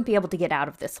 he wouldn't be able to get out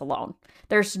of this alone.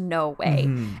 There's no way.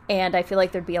 And I feel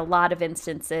like there'd be a lot of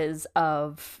instances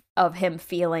of him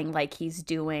feeling like he's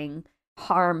doing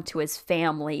harm to his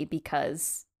family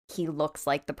because he looks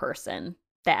like the person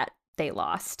that they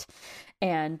lost,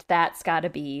 and that's got to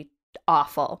be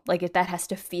awful. Like, that has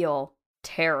to feel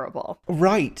terrible.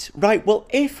 Right. Well,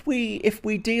 if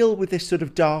we deal with this sort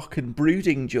of dark and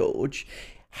brooding George,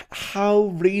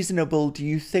 how reasonable do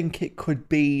you think it could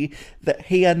be that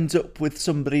he ends up with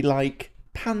somebody like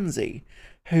Pansy,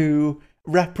 who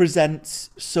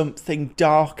represents something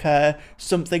darker,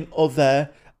 something other,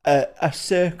 a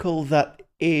circle that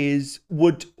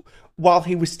would, while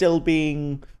he was still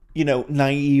being,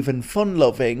 naive and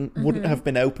fun-loving, wouldn't have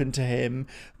been open to him,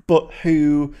 but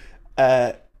who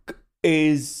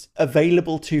is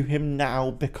available to him now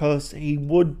because he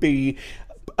would be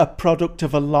a product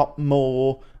of a lot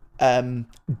more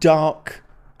dark,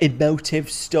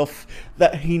 emotive stuff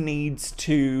that he needs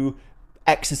to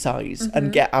exercise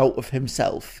and get out of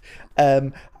himself.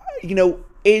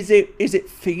 is it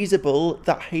feasible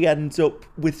that he ends up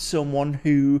with someone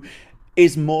who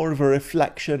is more of a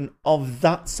reflection of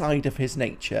that side of his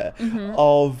nature,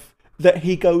 of that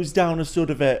he goes down a sort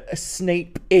of a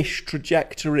Snape-ish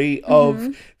trajectory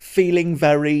of feeling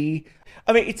very...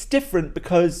 I mean, it's different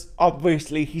because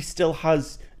obviously he still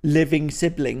has living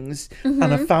siblings and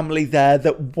a family there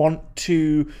that want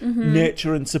to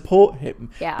nurture and support him.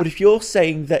 Yeah. But if you're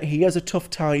saying that he has a tough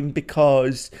time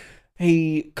because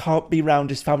he can't be around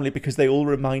his family because they all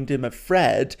remind him of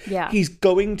Fred, he's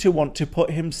going to want to put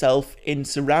himself in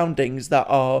surroundings that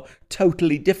are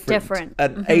totally different.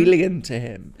 And alien to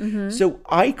him. So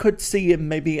I could see him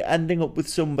maybe ending up with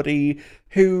somebody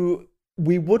who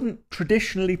we wouldn't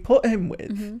traditionally put him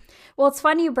with. Well, it's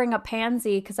funny you bring up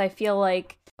Pansy because I feel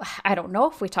like, I don't know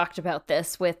if we talked about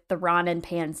this with the Ron and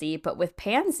Pansy, but with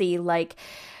Pansy, like,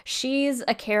 she's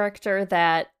a character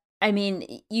that, I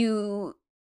mean, you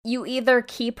either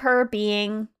keep her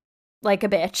being like a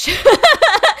bitch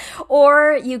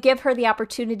or you give her the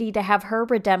opportunity to have her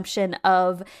redemption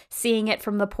of seeing it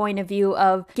from the point of view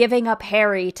of giving up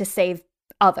Harry to save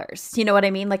others. You know what I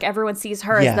mean? Like, everyone sees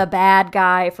her as the bad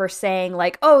guy for saying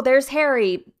like, oh, there's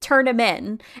Harry, turn him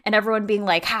in. And everyone being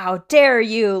like, how dare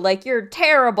you? Like, you're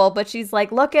terrible. But she's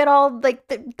like, look at all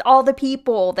all the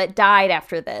people that died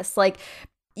after this. Like,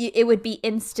 it would be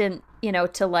instant,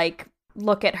 to like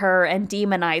look at her and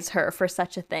demonize her for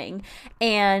such a thing.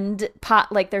 And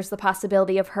there's the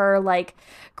possibility of her like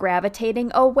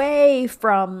gravitating away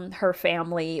from her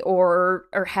family or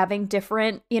having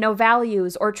different,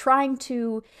 values, or trying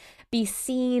to be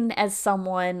seen as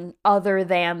someone other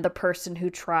than the person who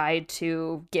tried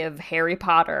to give Harry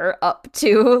Potter up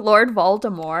to Lord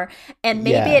Voldemort. And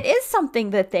maybe it is something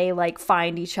that they like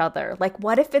find each other. Like,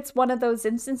 what if it's one of those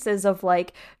instances of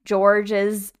like George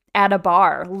is at a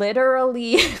bar,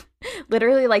 literally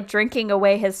like drinking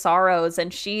away his sorrows,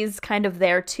 and she's kind of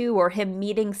there too, or him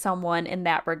meeting someone in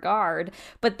that regard.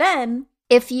 But then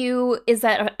is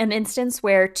that an instance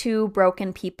where two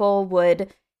broken people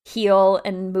would heal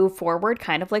and move forward,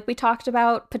 kind of like we talked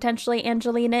about potentially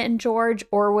Angelina and George,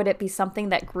 or would it be something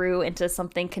that grew into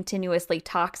something continuously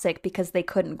toxic because they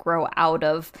couldn't grow out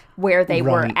of where they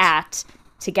were at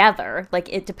together? Like,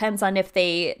 it depends on if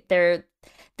they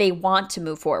want to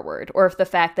move forward, or if the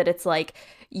fact that it's like,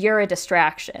 you're a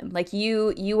distraction, like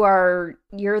I'm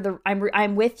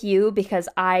with you because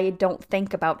I don't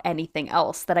think about anything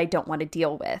else that I don't want to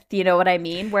deal with. You know what I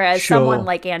mean? Whereas someone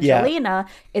like Angelina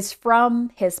is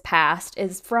from his past,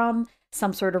 is from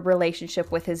some sort of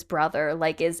relationship with his brother,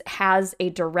 like has a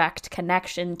direct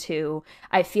connection to,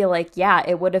 I feel like,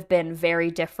 it would have been very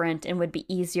different and would be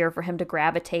easier for him to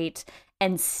gravitate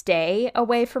and stay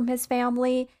away from his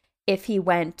family if he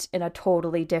went in a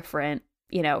totally different,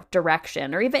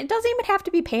 direction. Or even, it doesn't even have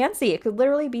to be Pansy. It could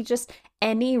literally be just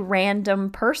any random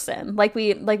person. Like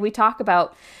we talk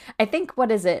about, I think,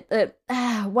 what is it?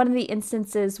 One of the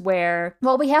instances where,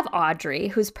 we have Audrey,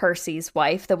 who's Percy's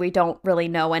wife, that we don't really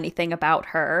know anything about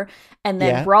her. And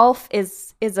then Rolf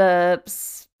is a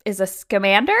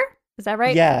Scamander. Is that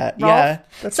right? Yeah, Rolf? yeah.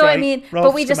 That's so right. I mean,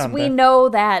 Rolf but we know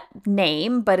that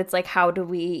name, but it's like, how do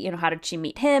we, how did she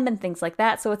meet him and things like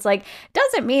that? So it's like,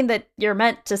 doesn't mean that you're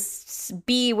meant to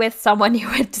be with someone you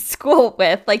went to school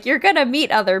with. Like, you're gonna meet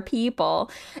other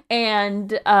people,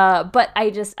 and but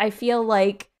I feel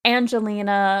like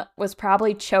Angelina was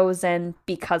probably chosen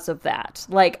because of that.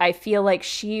 Like, I feel like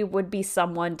she would be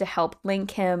someone to help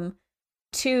link him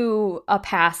to a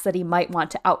past that he might want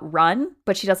to outrun,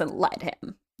 but she doesn't let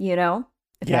him.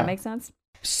 If that makes sense.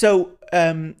 So,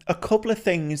 a couple of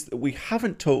things that we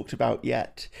haven't talked about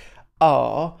yet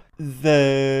are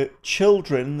the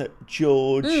children that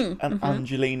George and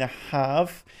Angelina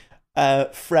have,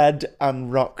 Fred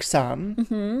and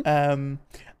Roxanne,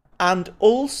 and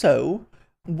also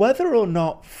whether or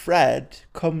not Fred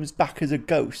comes back as a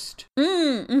ghost.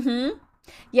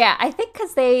 Yeah, I think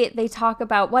because they talk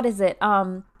about, what is it?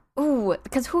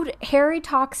 Because Harry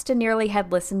talks to Nearly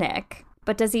Headless Nick.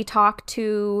 But does he talk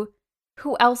to,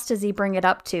 who else does he bring it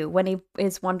up to when he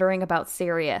is wondering about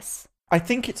Sirius? I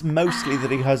think it's mostly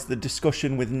that he has the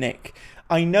discussion with Nick.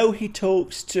 I know he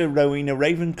talks to Rowena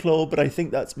Ravenclaw, but I think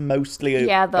that's mostly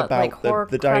about like,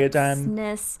 the diadem.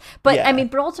 But I mean,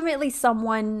 but ultimately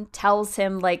someone tells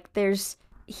him like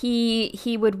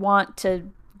he would want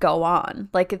to go on.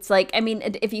 Like, it's like, I mean,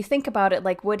 if you think about it,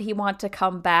 like, would he want to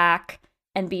come back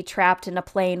and be trapped in a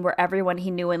plane where everyone he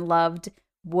knew and loved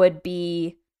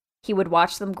he would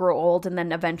watch them grow old and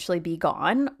then eventually be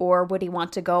gone? Or would he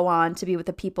want to go on to be with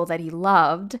the people that he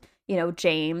loved,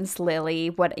 James, Lily,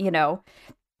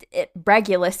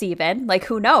 Regulus even, like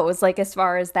who knows, like as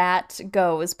far as that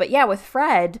goes. But yeah, with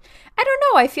Fred, I don't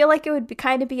know, I feel like it would be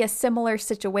kind of be a similar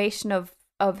situation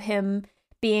of him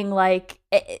being like,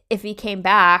 if he came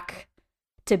back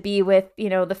to be with, you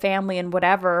know, the family and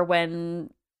whatever, when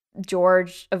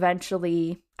George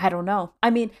eventually, I don't know, I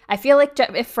mean, I feel like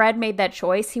if Fred made that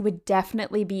choice, he would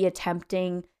definitely be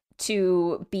attempting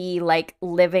to be like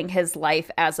living his life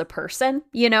as a person,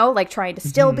 you know, like trying to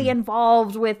still be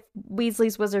involved with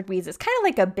Weasley's Wizard Wheezes, kind of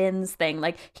like a Binns thing.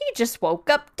 Like he just woke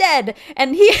up dead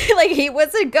and he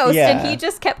was a ghost and he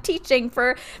just kept teaching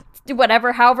for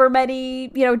whatever, however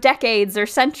many, you know, decades or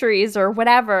centuries or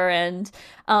whatever. And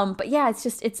but yeah,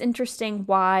 it's interesting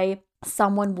why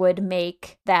someone would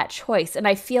make that choice. And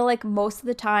I feel like most of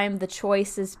the time the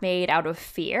choice is made out of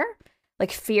fear.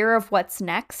 Like fear of what's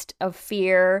next, of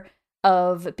fear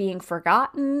of being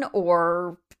forgotten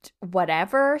or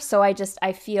whatever. So I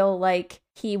feel like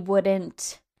he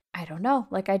wouldn't, I don't know.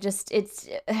 Like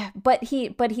but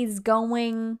he's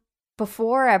going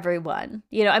before everyone,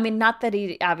 you know, I mean, not that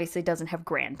he obviously doesn't have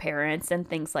grandparents and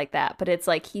things like that, but it's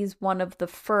like he's one of the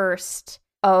first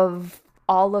of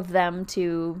all of them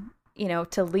to, you know,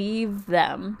 to leave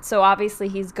them. So obviously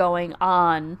he's going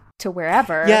on to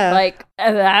wherever. Yeah. Like,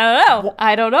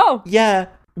 I don't know. Yeah.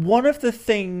 One of the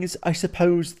things I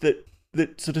suppose that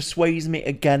sort of sways me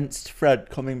against Fred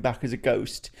coming back as a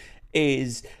ghost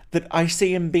is that I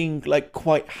see him being like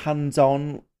quite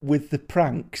hands-on with the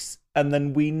pranks. And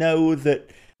then we know that,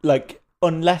 like,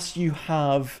 unless you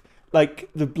have like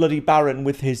the Bloody Baron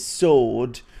with his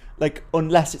sword, like,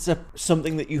 unless it's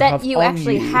something that you have you on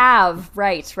actually you, have,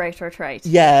 right.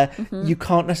 Yeah, you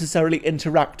can't necessarily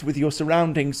interact with your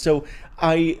surroundings. So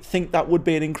I think that would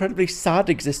be an incredibly sad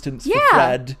existence for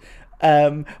Fred.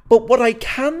 But what I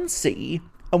can see,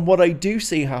 and what I do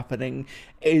see happening,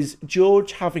 is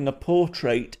George having a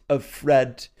portrait of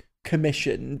Fred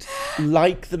commissioned,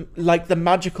 like the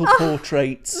magical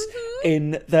portraits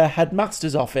in the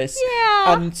headmaster's office.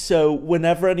 Yeah. And so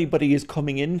whenever anybody is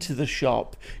coming into the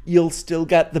shop, you'll still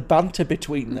get the banter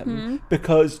between them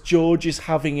because George is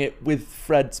having it with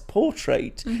Fred's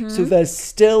portrait. So there's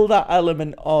still that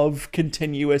element of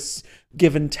continuous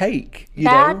give and take, you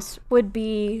know? That would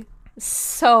be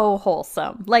so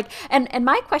wholesome. Like, and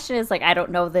my question is, like, I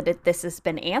don't know that this has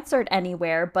been answered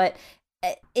anywhere, but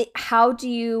how do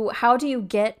you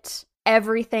get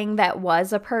everything that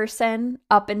was a person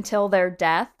up until their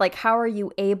death? Like, how are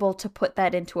you able to put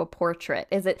that into a portrait?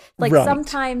 Is it like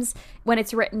sometimes when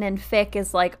it's written in fic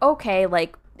is like, okay,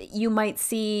 like you might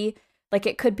see, like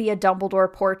it could be a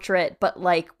Dumbledore portrait, but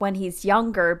like when he's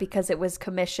younger, because it was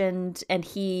commissioned and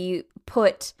he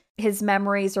put his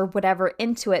memories or whatever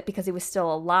into it because he was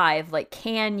still alive. Like,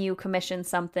 can you commission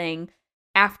something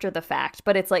after the fact?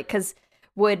 But it's like, because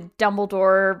would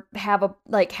Dumbledore have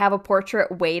a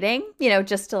portrait waiting, you know,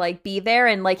 just to like be there,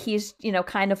 and like he's, you know,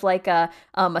 kind of like a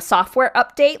software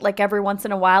update, like every once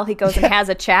in a while he goes and has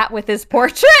a chat with his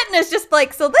portrait and it's just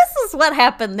like, so this is what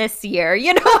happened this year,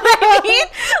 you know what I mean?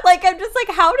 Like, I'm just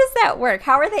like, how does that work?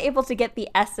 How are they able to get the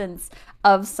essence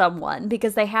of someone?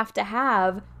 Because they have to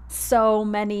have so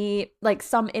many, like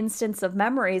some instance of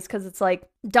memories, because it's like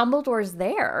Dumbledore's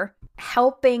there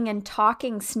helping and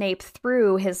talking Snape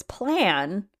through his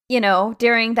plan, you know,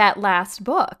 during that last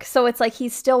book. So it's like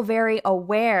he's still very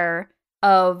aware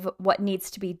of what needs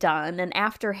to be done. And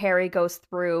after Harry goes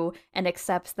through and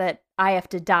accepts that I have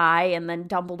to die, and then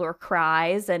Dumbledore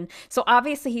cries, and so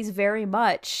obviously he's very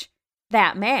much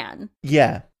that man.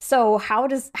 Yeah. So how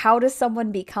does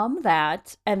someone become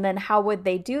that? And then how would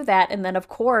they do that? And then of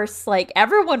course, like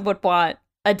everyone would want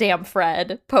a damn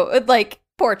Fred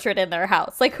portrait in their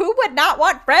house. Like, who would not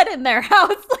want Fred in their house?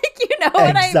 Like, you know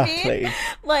what I mean?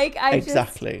 Like,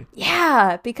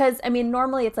 yeah, because I mean,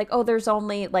 normally it's like, oh, there's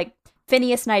only like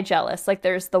Phineas Nigellus. Like,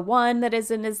 there's the one that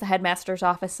is in his headmaster's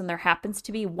office, and there happens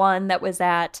to be one that was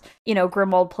at, you know,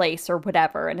 Grimmauld Place or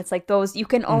whatever. And it's like those, you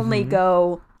can only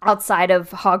go outside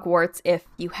of Hogwarts if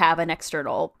you have an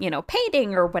external, you know,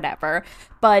 painting or whatever.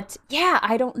 But yeah,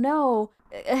 I don't know.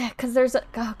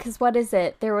 Because what is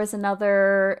it? There was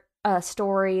another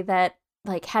story that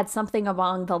like had something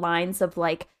along the lines of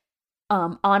like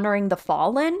honoring the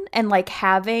fallen and like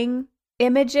having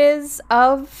images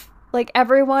of like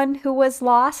everyone who was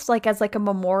lost, like as like a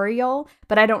memorial.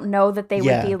 But I don't know that they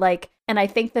would be like, and I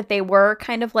think that they were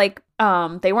kind of like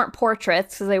they weren't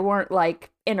portraits because they weren't like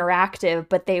interactive,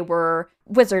 but they were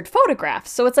wizard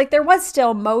photographs. So it's like there was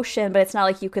still motion, but it's not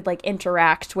like you could like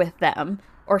interact with them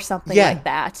or something like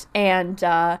that. And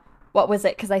what was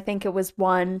it? Because I think it was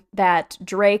one that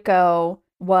Draco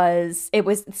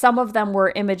some of them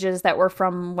were images that were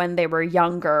from when they were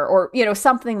younger, or, you know,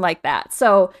 something like that.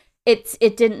 So it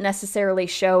didn't necessarily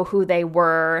show who they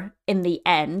were in the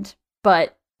end,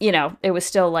 but, you know, it was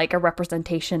still like a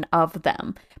representation of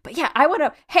them. But yeah, I want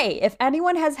to, hey, if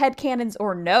anyone has headcanons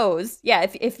or knows, yeah,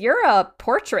 if you're a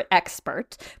portrait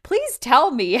expert, please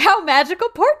tell me how magical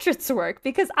portraits work,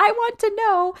 because I want to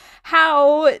know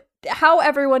how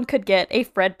everyone could get a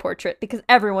Fred portrait, because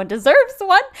everyone deserves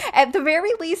one. At the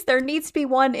very least, there needs to be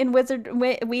one in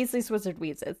Weasley's Wizard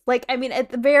Wheezes. Like, I mean, at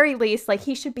the very least, like,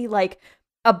 he should be like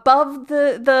above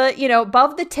the you know,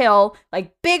 above the till,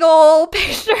 like big old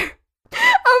picture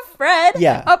of Fred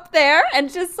up there,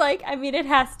 and just like, I mean, it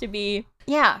has to be,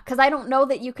 yeah, because I don't know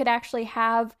that you could actually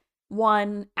have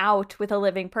one out with a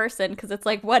living person, because it's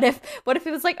like, what if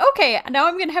it was like, okay, now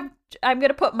I'm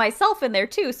gonna put myself in there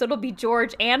too, so it'll be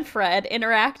George and Fred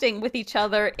interacting with each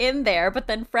other in there, but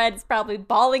then Fred's probably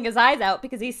bawling his eyes out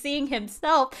because he's seeing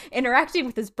himself interacting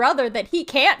with his brother that he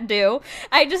can't do.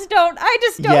 I just don't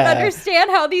understand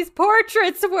how these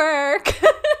portraits work.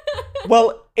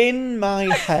 Well, in my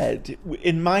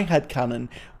headcanon,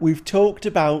 we've talked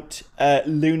about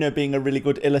Luna being a really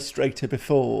good illustrator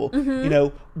before. You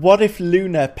know, what if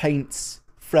Luna paints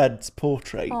Fred's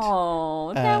portrait?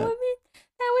 Oh, that would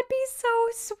be so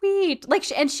sweet.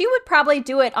 Like, and she would probably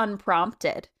do it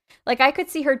unprompted. Like, I could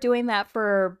see her doing that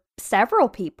for several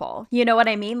people. You know what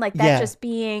I mean? Like, that just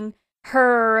being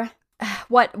her,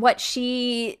 what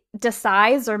she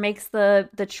decides or makes the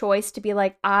choice to be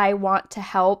like, I want to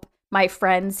help my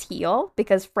friends heal,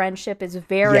 because friendship is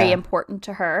very important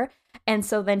to her. And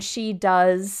so then she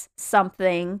does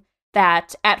something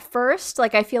that at first,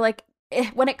 like, I feel like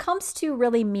when it comes to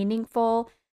really meaningful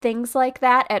things like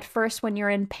that, at first when you're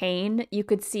in pain, you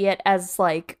could see it as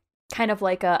like kind of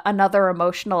like another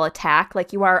emotional attack.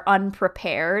 Like, you are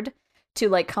unprepared to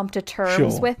like come to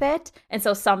terms with it. And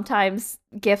so sometimes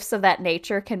gifts of that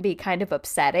nature can be kind of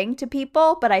upsetting to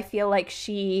people. But I feel like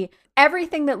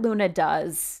everything that Luna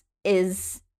does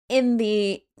is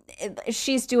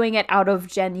she's doing it out of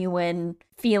genuine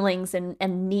feelings and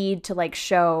need to like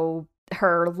show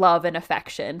her love and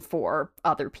affection for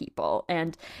other people.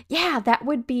 And yeah, that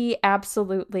would be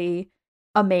absolutely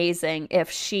amazing if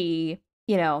she,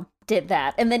 you know, did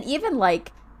that. And then even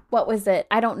like, what was it?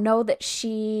 I don't know that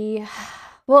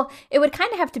well, it would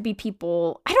kind of have to be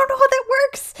people, I don't know how that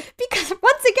works, because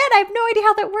once again, I have no idea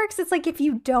how that works. It's like, if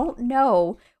you don't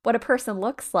know what a person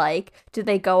looks like, do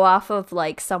they go off of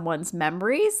like someone's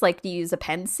memories? Like, do you use a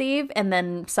Pensieve and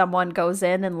then someone goes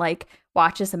in and like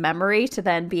watches a memory to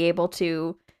then be able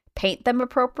to paint them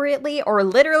appropriately? Or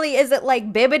literally, is it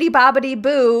like bibbity bobbity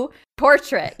boo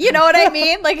portrait? You know what I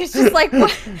mean? Like, it's just like,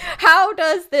 how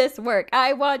does this work?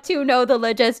 I want to know the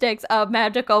logistics of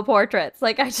magical portraits.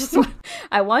 Like,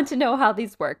 I want to know how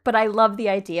these work. But I love the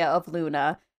idea of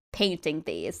Luna painting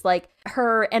these, like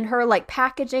her like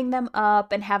packaging them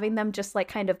up and having them just like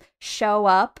kind of show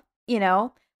up, you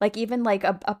know, like even like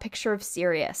a picture of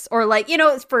Sirius, or like, you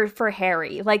know, for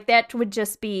Harry, like that would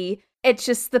just be, it's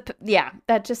just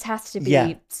that just has to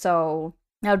be so,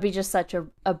 that would be just such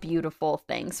a beautiful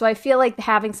thing. So I feel like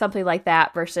having something like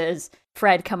that versus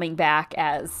Fred coming back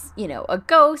as, you know, a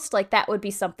ghost, like that would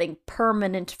be something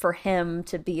permanent for him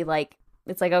to be like,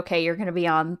 it's like, okay, you're going to be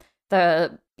on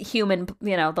the human,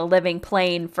 you know, the living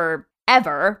plane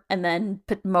forever, and then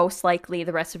most likely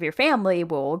the rest of your family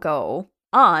will go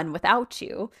on without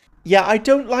you. Yeah, I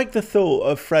don't like the thought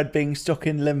of Fred being stuck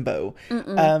in limbo.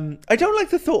 I don't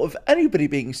like the thought of anybody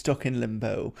being stuck in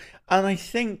limbo. And I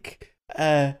think,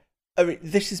 I mean,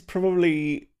 this is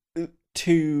probably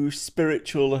too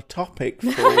spiritual a topic for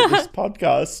this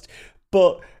podcast,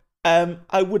 but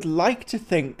I would like to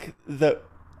think that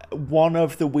one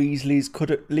of the Weasleys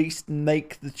could at least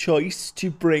make the choice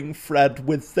to bring Fred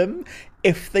with them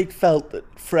if they felt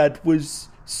that Fred was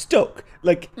stuck,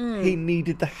 like he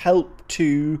needed the help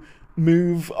to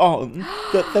move on,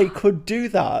 that they could do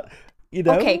that, you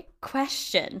know? Okay,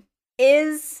 question.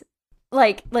 Is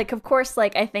like of course,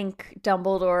 like I think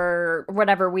Dumbledore or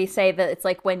whatever, we say that it's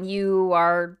like when you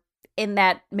are in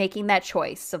that, making that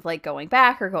choice of like going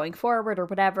back or going forward or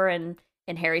whatever, and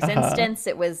in Harry's instance,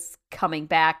 it was coming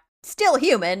back still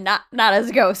human, not as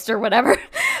a ghost or whatever.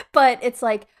 But it's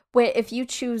like, if you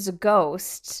choose a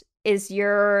ghost, is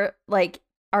your, like,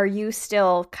 are you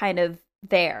still kind of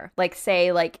there? Like,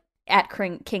 say, like, at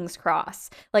King's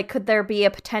Cross? Like, could there be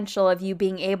a potential of you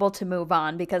being able to move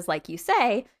on? Because, like you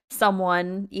say,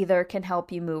 someone either can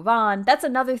help you move on. That's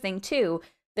another thing, too.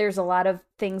 There's a lot of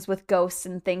things with ghosts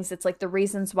and things. It's like the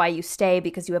reasons why you stay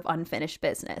because you have unfinished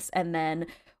business. And then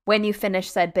when you finish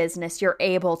said business, you're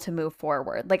able to move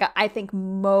forward. Like, I think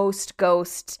most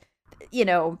ghost, you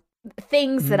know,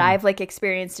 things that I've like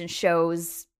experienced in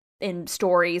shows, in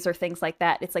stories or things like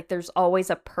that, it's like there's always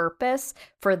a purpose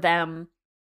for them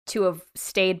to have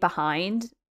stayed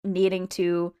behind, needing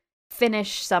to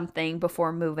finish something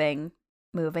before moving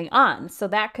on. So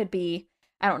that could be,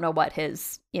 I don't know what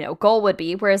his, you know, goal would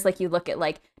be. Whereas like you look at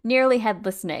like Nearly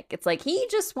Headless Nick, it's like he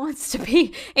just wants to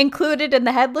be included in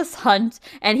the Headless Hunt,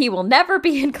 and he will never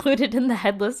be included in the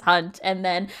Headless Hunt. And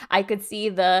then I could see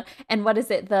the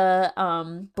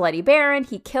Bloody Baron,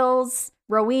 he kills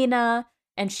Rowena,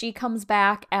 and she comes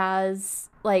back as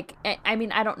like, I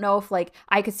mean, I don't know if like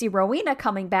I could see Rowena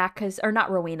coming back or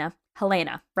not Rowena,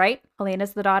 Helena, right?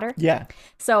 Helena's the daughter? Yeah.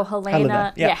 So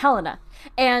Helena.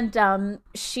 And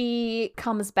she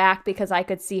comes back because I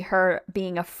could see her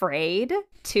being afraid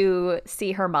to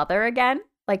see her mother again,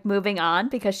 like moving on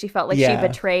because she felt like she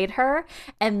betrayed her.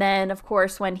 And then, of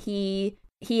course, when he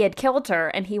had killed her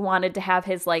and he wanted to have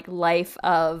his like life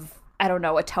of, I don't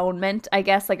know, atonement, I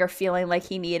guess, like, or feeling like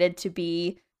he needed to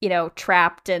be, you know,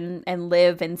 trapped and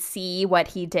live and see what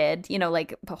he did, you know,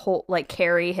 like the whole, like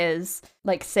carry his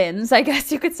like sins, I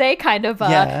guess you could say, kind of.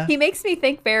 He makes me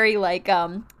think very like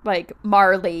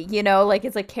Marley, you know, like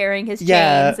it's like carrying his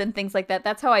chains and things like that.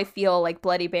 That's how I feel like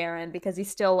Bloody Baron, because he's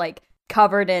still like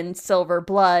covered in silver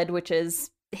blood, which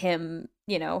is him,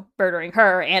 you know, murdering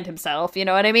her and himself. You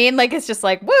know what I mean? Like, it's just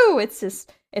like, woo, it's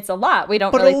a lot. We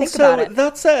don't really think about it.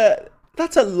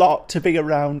 That's a lot to be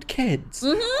around kids.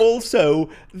 Also,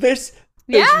 this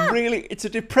is really, it's a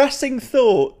depressing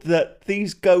thought that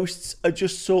these ghosts are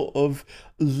just sort of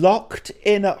locked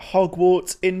in at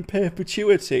Hogwarts in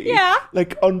perpetuity. Yeah.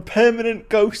 Like on permanent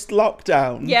ghost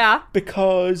lockdown. Yeah.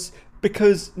 Because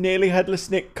Nearly Headless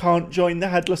Nick can't join the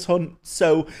Headless Hunt.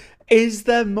 So is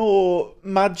there more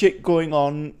magic going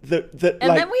on that and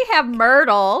like... then we have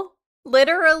Myrtle,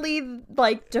 literally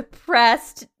like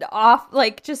depressed, off,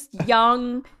 like just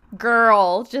young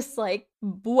girl, just like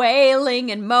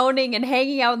wailing and moaning and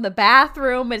hanging out in the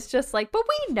bathroom. It's just like, but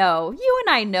we know, you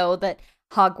and I know that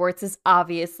Hogwarts is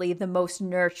obviously the most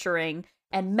nurturing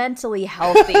and mentally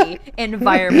healthy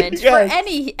environment for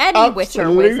any witch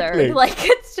or wizard. Like,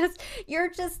 it's just,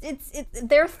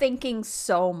 they're thinking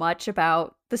so much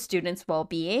about the students'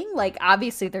 well-being. Like,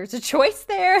 obviously there's a choice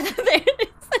there.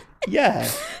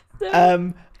 Yeah.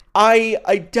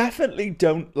 I definitely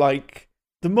don't like,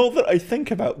 the more that I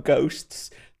think about ghosts,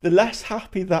 the less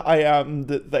happy that I am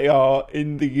that they are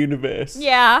in the universe.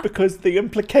 Yeah. Because the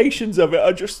implications of it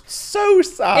are just so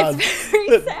sad. It's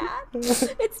very sad.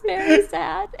 It's very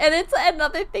sad. And it's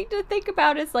another thing to think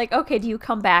about is like, okay, do you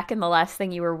come back and the last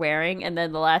thing you were wearing, and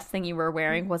then the last thing you were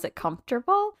wearing, was it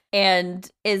comfortable? And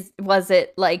was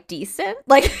it like decent?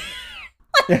 Like,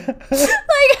 I don't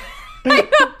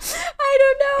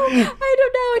know.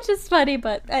 It's just funny,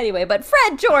 but anyway. But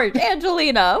Fred, George,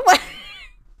 Angelina.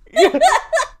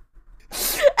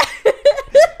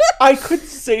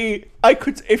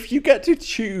 If you get to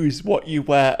choose what you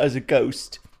wear as a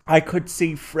ghost, I could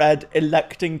see Fred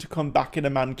electing to come back in a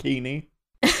mankini.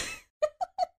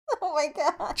 Oh my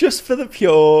god. Just for the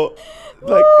pure,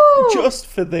 like, just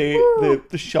for the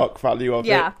shock value of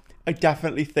it. I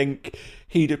definitely think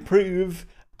he'd approve,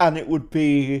 and it would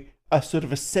be a sort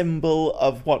of a symbol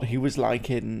of what he was like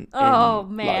in life. Oh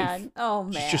man.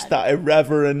 Just that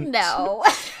irreverent. No.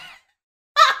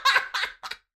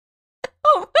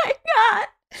 Oh my god.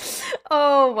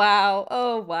 Oh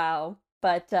wow.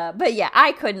 But yeah,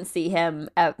 I couldn't see him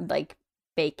like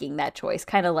making that choice,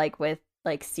 kind of like with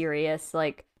like Sirius,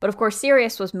 like, but of course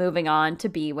Sirius was moving on to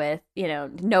be with, you know,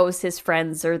 knows his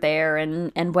friends are there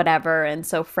and whatever, and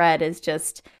so Fred is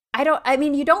just,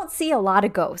 you don't see a lot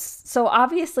of ghosts, so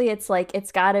obviously it's like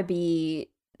there's got to be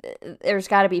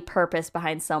purpose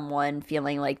behind someone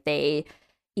feeling like they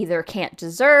either can't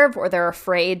deserve or they're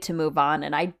afraid to move on.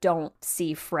 And I don't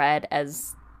see Fred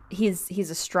as he's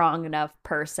a strong enough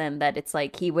person that it's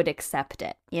like he would accept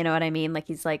it. You know what I mean? Like,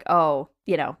 he's like, oh,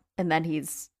 you know, and then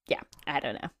I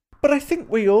don't know. But I think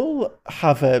we all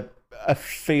have a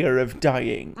fear of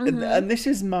dying. Mm-hmm. And this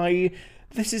is my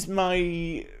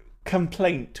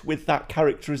complaint with that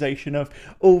characterization of,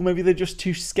 oh, maybe they're just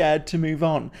too scared to move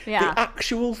on. Yeah. The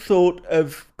actual thought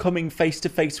of coming face to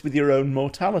face with your own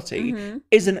mortality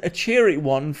isn't a cheery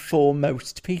one for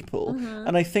most people.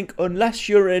 And I think unless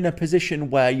you're in a position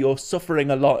where you're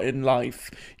suffering a lot in life,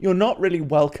 you're not really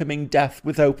welcoming death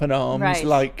with open arms. Right.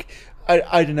 Like,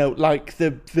 I don't know, like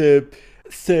the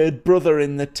third brother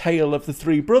in the tale of the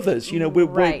three brothers. You know,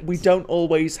 Right. we don't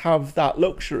always have that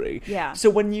luxury. Yeah. So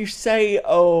when you say,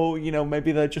 oh, you know,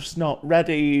 maybe they're just not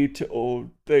ready to, or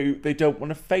they don't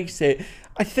want to face it,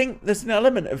 I think there's an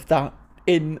element of that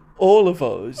in all of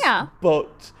us. Yeah.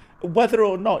 But whether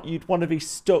or not you'd want to be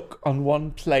stuck on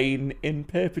one plane in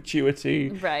perpetuity,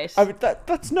 Right. I mean,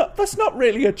 that's not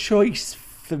really a choice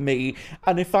for me.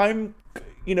 And if I'm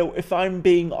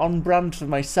being on brand for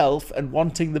myself and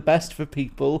wanting the best for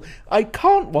people, I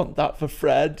can't want that for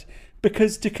Fred,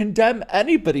 because to condemn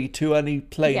anybody to any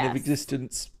plane of Yes.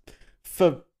 existence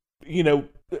for, you know,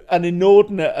 an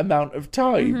inordinate amount of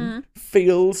time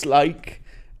feels like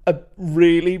a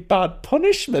really bad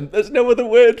punishment. There's no other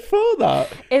word for that.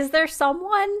 Is there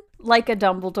someone like a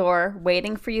Dumbledore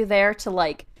waiting for you there to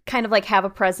like kind of like have a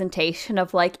presentation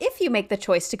of like, if you make the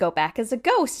choice to go back as a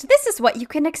ghost, this is what you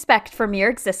can expect from your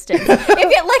existence. If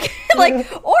you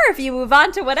like, or if you move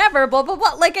on to whatever, blah blah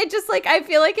blah. Like I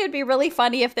feel like it'd be really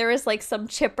funny if there was like some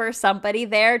chip or somebody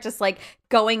there just like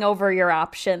going over your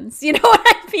options. You know what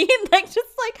I mean? Like just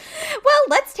like, well,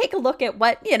 let's take a look at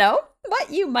what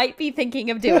you might be thinking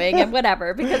of doing and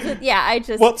whatever.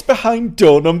 Because What's behind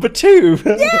door number 2?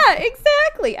 yeah,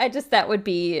 exactly. That would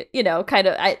be,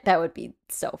 that would be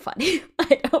so funny.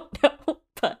 I don't know,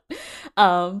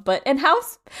 and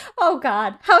oh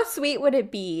God, how sweet would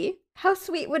it be? How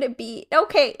sweet would it be?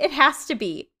 Okay, it has to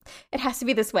be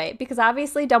this way, because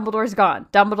obviously Dumbledore's gone.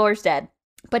 Dumbledore's dead,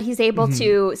 but he's able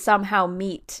to somehow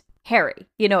meet Harry.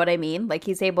 You know what I mean? Like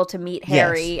he's able to meet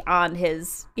Harry on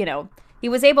his, he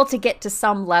was able to get to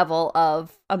some level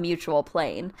of a mutual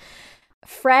plane.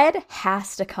 Fred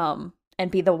has to come and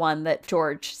be the one that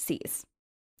George sees.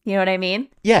 You know what I mean?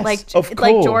 Yes, of course.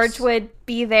 Like George would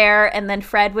be there, and then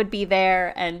Fred would be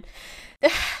there, and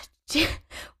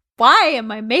why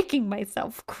am I making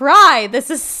myself cry? This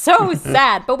is so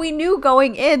sad. But we knew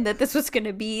going in that this was going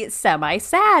to be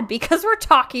semi-sad because we're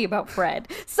talking about Fred.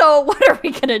 So what are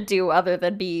we going to do other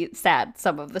than be sad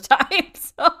some of the time?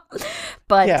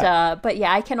 But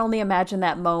yeah, I can only imagine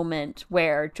that moment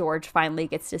where George finally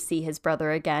gets to see his brother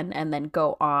again and then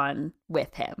go on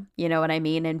with him. You know what I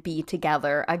mean? And be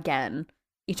together again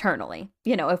eternally.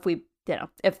 If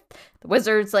the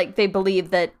wizards, like, they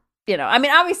believe that, I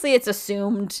mean, obviously it's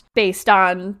assumed based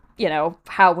on,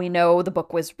 how we know the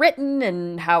book was written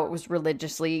and how it was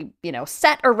religiously,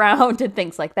 set around and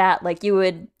things like that. Like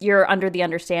you're under the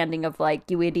understanding of like,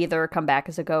 you would either come back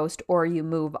as a ghost or you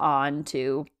move on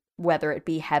to whether it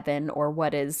be heaven or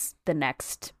what is the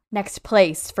next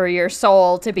place for your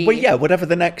soul to be. Well, yeah, whatever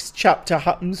the next chapter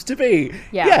happens to be.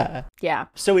 Yeah.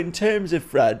 So in terms of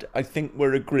Fred, I think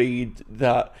we're agreed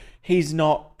that he's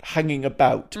not hanging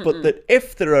about, but that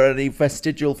if there are any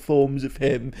vestigial forms of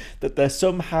him, that they're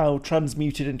somehow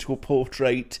transmuted into a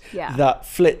portrait that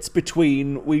flits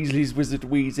between Weasley's Wizard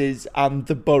Wheezes and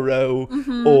the Burrow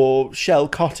or Shell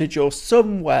Cottage or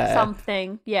somewhere.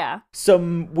 Something, yeah.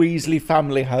 Some Weasley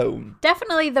family home.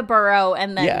 Definitely the Burrow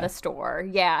and then the store.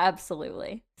 Yeah,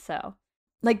 absolutely. So,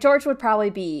 like, George would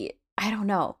probably be, I don't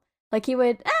know, like he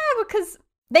would, because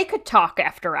they could talk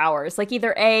after hours. Like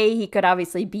either he could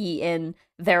obviously be in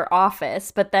their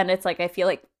office, but then it's like, I feel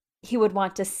like he would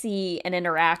want to see and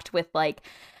interact with like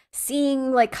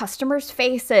seeing like customers'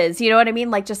 faces, you know what I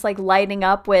mean? Like just like lighting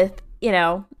up with,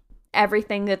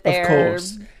 everything that they're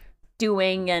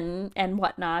doing and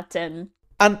whatnot. And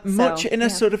much in a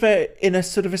sort of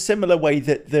a similar way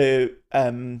that the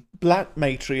Black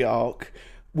Matriarch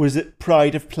was at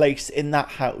pride of place in that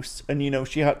house, and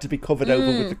she had to be covered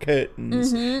over with the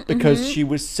curtains because she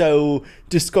was so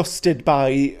disgusted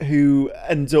by who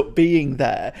ends up being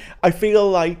there. I feel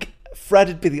like Fred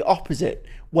would be the opposite,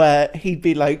 where he'd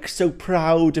be like so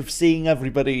proud of seeing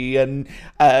everybody and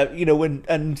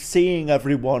and seeing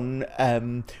everyone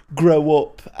grow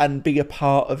up and be a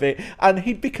part of it. And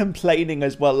he'd be complaining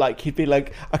as well, like he'd be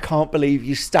like, I can't believe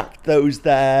you stacked those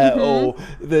there, or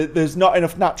there's not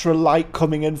enough natural light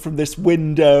coming in from this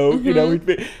window. He'd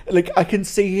be like, I can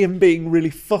see him being really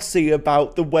fussy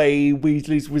about the way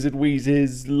Weasley's Wizard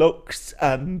Wheezes looks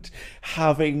and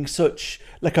having such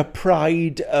like a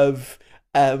pride of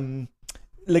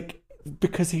like,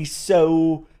 because he's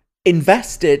so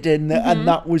invested in and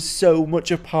that was so much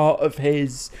a part of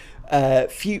his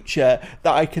future,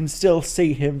 that I can still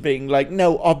see him being like,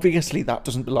 no, obviously that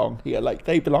doesn't belong here, like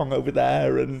they belong over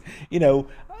there. And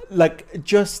like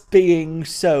just being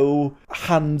so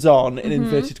hands-on in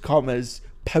inverted commas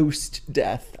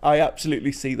post-death. I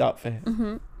absolutely see that for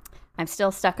him. I'm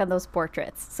still stuck on those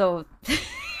portraits, so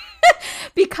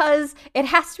because it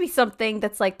has to be something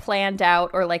that's like planned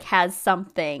out or like has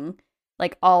something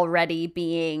like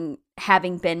already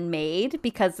having been made,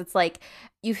 because it's like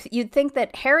you'd think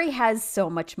that Harry has so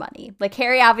much money. Like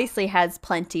Harry obviously has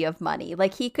plenty of money.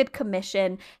 Like he could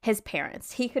commission his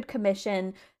parents. He could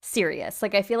commission Sirius.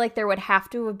 Like I feel like there would have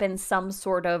to have been some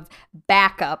sort of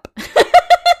backup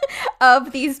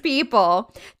of these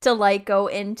people to like go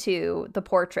into the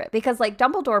portrait, because like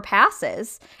Dumbledore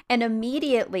passes and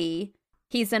immediately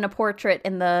he's in a portrait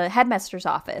in the headmaster's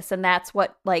office, and that's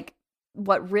what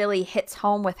really hits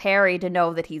home with Harry to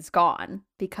know that he's gone,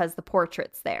 because the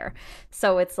portrait's there.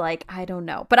 So it's like, I don't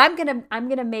know, but I'm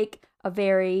gonna make a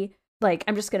very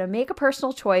I'm just gonna make a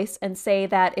personal choice and say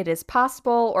that it is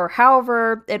possible, or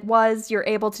however it was, you're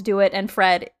able to do it, and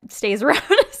Fred stays around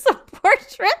as a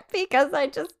portrait, because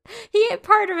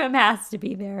part of him has to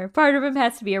be there, part of him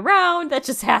has to be around. That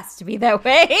just has to be that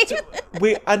way.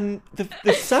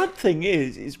 The sad thing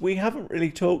is we haven't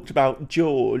really talked about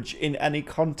George in any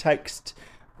context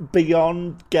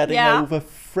beyond getting over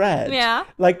Fred. Yeah.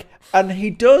 And he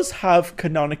does have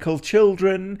canonical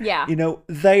children. Yeah. You know,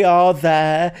 they are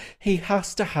there. He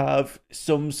has to have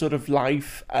some sort of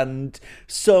life and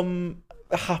some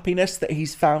happiness that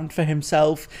he's found for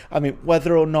himself. I mean,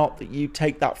 whether or not that you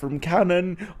take that from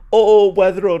canon, or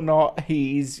whether or not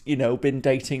he's, you know, been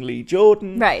dating Lee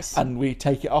Jordan. Right. And we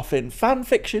take it off in fan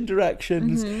fiction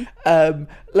directions.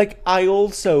 I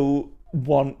also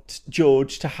want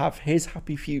George to have his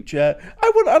happy future.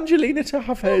 I want Angelina to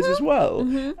have hers as well.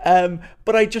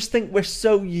 But I just think we're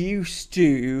so used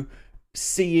to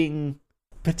seeing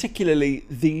particularly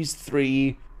these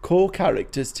three core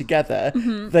characters together.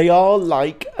 They are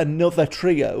like another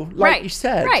trio, like you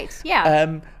said. Right, yeah.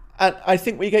 And I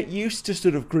think we get used to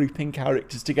sort of grouping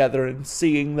characters together and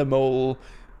seeing them all,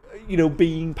 you know,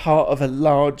 being part of a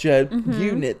larger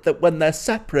unit, that when they're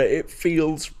separate, it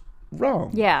feels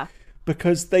wrong. Yeah.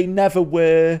 Because they never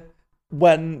were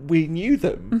when we knew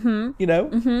them, you know?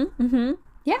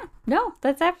 Yeah, no,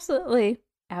 that's absolutely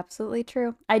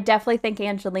true. I definitely think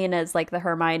Angelina is like the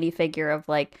Hermione figure of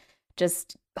like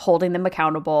just holding them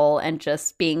accountable and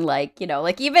just being like, you know,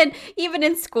 like even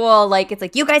in school, like it's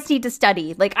like, you guys need to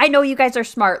study. Like, I know you guys are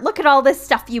smart. Look at all this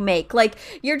stuff you make. Like,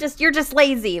 you're just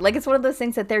lazy. Like, it's one of those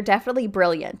things that they're definitely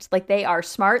brilliant. Like, they are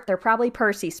smart. They're probably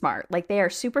Percy smart. Like, they are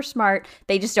super smart.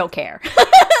 They just don't care.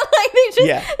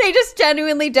 They just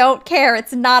genuinely don't care.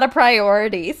 It's not a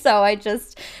priority. So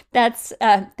they're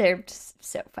just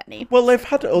so funny. Well, they've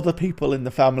had other people in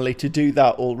the family to do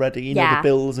that already. You know, the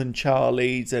Bills and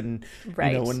Charlies, and you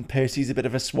know, and Percy's a bit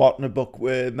of a swot and a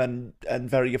bookworm and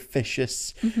very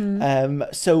officious.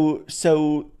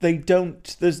 So they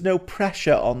don't. There's no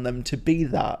pressure on them to be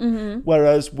that.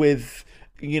 Whereas with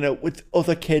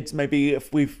other kids, maybe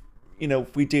if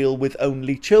we deal with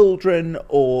only children,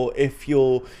 or if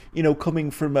you're, you know,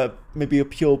 coming from maybe a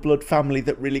pure blood family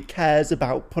that really cares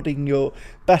about putting your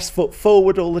best foot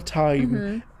forward all the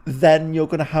time, then you're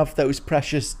going to have those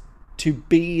pressures to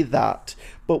be that.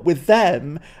 But with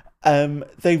them,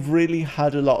 they've really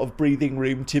had a lot of breathing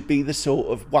room to be the sort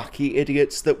of wacky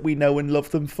idiots that we know and love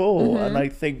them for. And I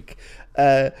think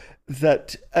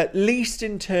that at least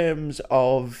in terms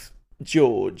of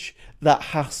George,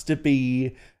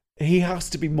 he has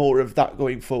to be more of that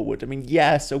going forward. I mean,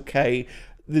 yes, okay,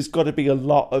 there's got to be a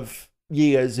lot of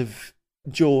years of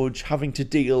George having to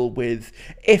deal with,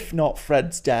 if not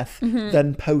Fred's death,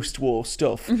 then post-war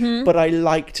stuff. But I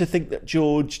like to think that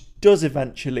George does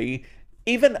eventually,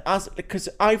 because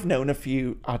I've known a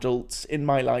few adults in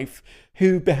my life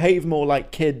who behave more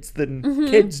like kids than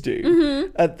kids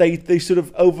do. They sort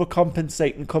of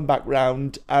overcompensate and come back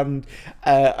round, and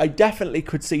I definitely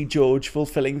could see George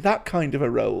fulfilling that kind of a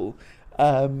role.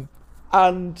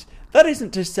 And that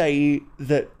isn't to say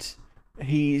that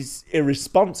he's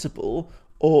irresponsible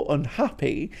or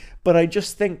unhappy, but I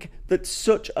just think that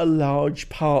such a large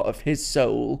part of his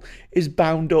soul is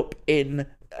bound up in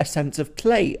a sense of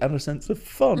play and a sense of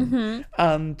fun.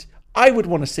 And I would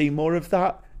want to see more of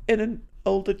that in an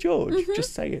older George.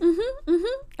 Just say it.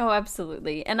 Oh,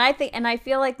 absolutely. And I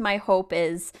feel like my hope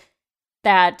is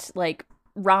that like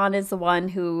Ron is the one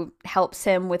who helps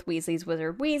him with Weasley's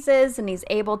Wizard Wheezes, and he's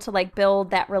able to like build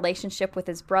that relationship with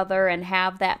his brother and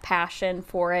have that passion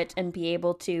for it and be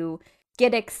able to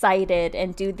get excited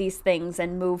and do these things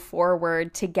and move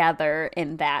forward together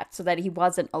in that, so that he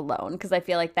wasn't alone. Because I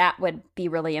feel like that would be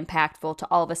really impactful to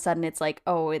all of a sudden it's like,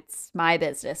 oh, it's my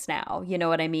business now. You know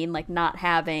what I mean? Like not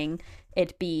having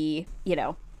it be, you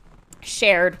know,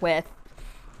 shared with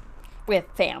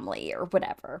family or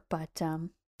whatever. But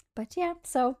yeah,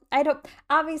 so I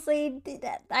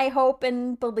hope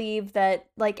and believe that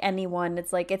like anyone,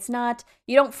 it's like, it's not,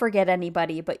 you don't forget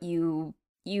anybody, but you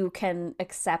you can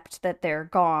accept that they're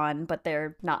gone, but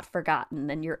they're not forgotten,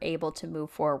 and you're able to move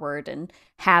forward and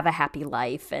have a happy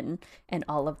life and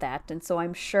all of that. And so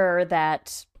I'm sure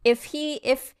that if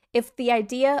the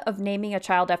idea of naming a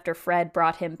child after Fred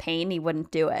brought him pain, he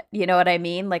wouldn't do it. You know what I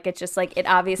mean? Like, it's just like, it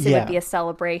obviously would be a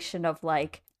celebration of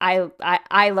like,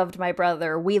 I loved my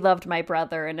brother, we loved my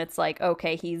brother, and it's like,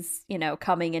 okay, he's, you know,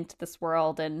 coming into this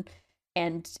world, and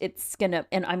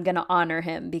I'm gonna honor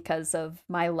him because of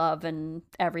my love and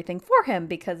everything for him,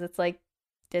 because it's like,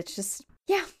 it's just,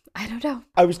 yeah, I don't know.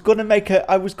 I was gonna make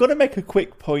a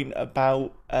quick point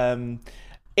about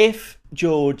if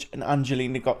George and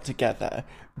Angelina got together,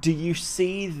 do you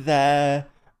see their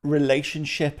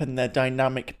relationship and their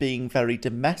dynamic being very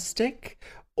domestic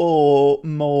or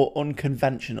more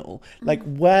unconventional? Like,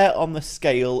 where on the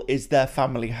scale is their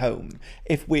family home?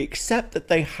 If we accept that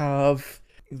they have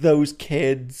those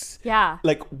kids,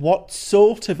 like, what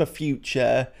sort of a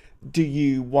future do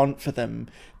you want for them?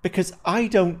 Because I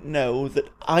don't know that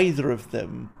either of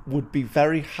them would be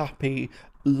very happy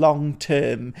long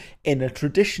term in a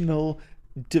traditional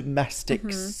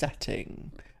domestic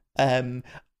setting.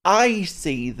 I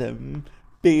see them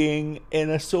being in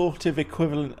a sort of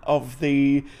equivalent of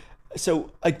the...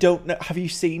 So, I don't know, have you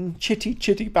seen Chitty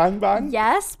Chitty Bang Bang?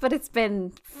 Yes, but it's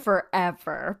been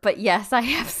forever. But yes, I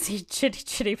have seen Chitty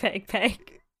Chitty Bang Bang.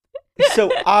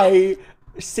 So I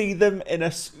see them in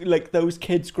a, like, those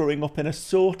kids growing up in a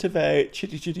sort of a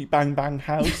Chitty Chitty Bang Bang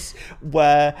house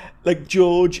where, like,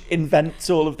 George invents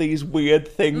all of these weird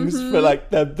things for, like,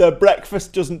 the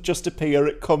breakfast doesn't just appear,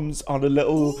 it comes on a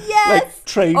little, like,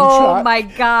 train track. Oh my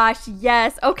gosh,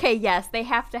 yes. Okay, yes, they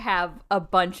have to have a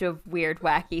bunch of weird,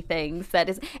 wacky things.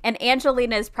 And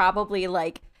Angelina is probably,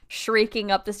 like,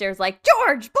 shrieking up the stairs like,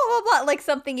 George, blah, blah, blah, like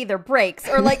something either breaks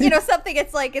or, like, you know, something,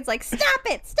 it's like, stop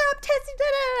it, stop testing,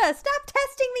 stop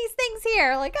testing these things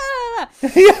here, like,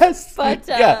 Yes. But,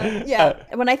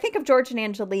 when I think of George and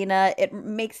Angelina, it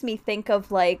makes me think of,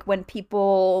 like, when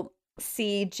people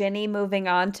see Ginny moving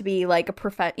on to be, like,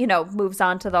 moves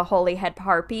on to the Holyhead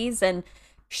Harpies, and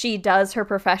she does her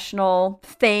professional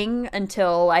thing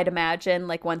until, I'd imagine,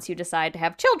 like, once you decide to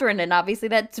have children, and obviously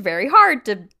that's very hard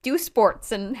to do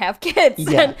sports and have kids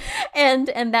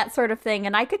and that sort of thing.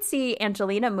 And I could see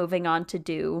Angelina moving on to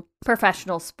do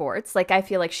professional sports. Like, I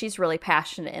feel like she's really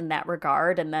passionate in that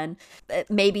regard, and then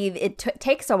maybe it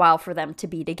takes a while for them to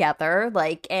be together.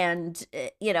 Like, and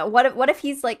you know, what if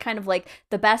he's like kind of like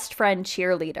the best friend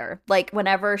cheerleader? Like,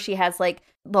 whenever she has like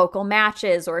local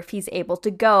matches, or if he's able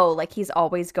to go, like, he's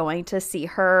always going to see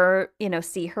her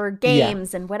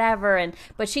games and whatever.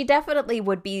 But she definitely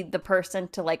would be the person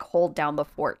to, like, hold down the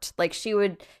fort. Like,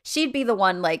 she'd be the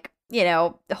one, like, you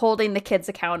know, holding the kids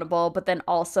accountable, but then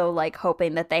also, like,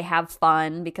 hoping that they have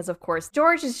fun, because of course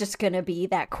George is just gonna be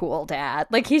that cool dad.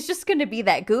 Like, he's just gonna be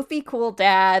that goofy cool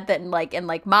dad that,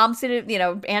 and mom's gonna, you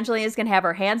know, Angelina's gonna have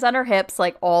her hands on her hips,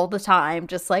 like, all the time,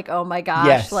 just like, oh my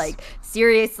gosh, like,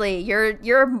 seriously,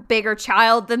 you're a bigger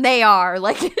child than they are,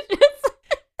 like.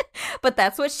 But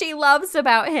that's what she loves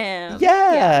about him.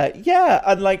 Yeah.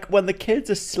 And, like, when the kids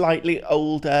are slightly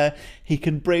older, he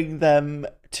can bring them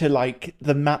to, like,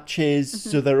 the matches,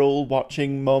 so they're all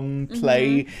watching mum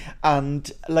play.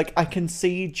 And, like, I can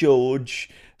see George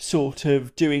sort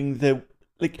of doing the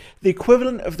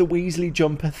equivalent of the Weasley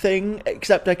jumper thing,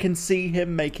 except I can see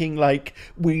him making, like,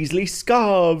 Weasley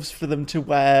scarves for them to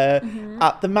wear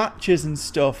at the matches and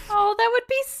stuff. Oh, that would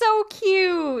be so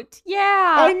cute.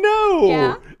 Yeah. I know.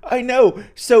 Yeah. I know.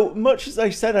 So much as I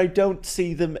said I don't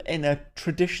see them in a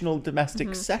traditional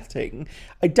domestic setting,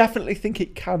 I definitely think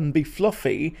it can be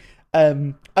fluffy.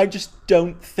 I just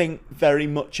don't think very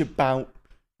much about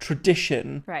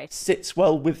tradition sits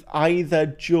well with either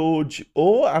George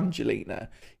or Angelina.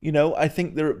 You know, I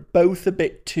think they're both a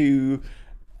bit too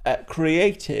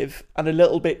creative and a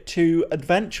little bit too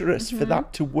adventurous for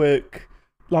that to work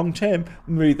long term.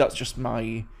 Maybe that's just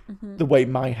the way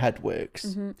my head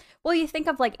works. Well, you think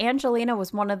of, like, Angelina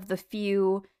was one of the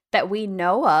few that we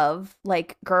know of,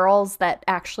 like, girls that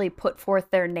actually put forth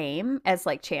their name as,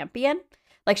 like, champion.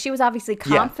 Like, she was obviously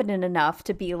confident enough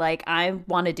to be like, I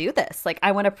want to do this. Like,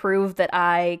 I want to prove that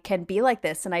I can be like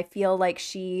this. And I feel like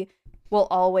she will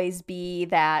always be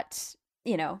that,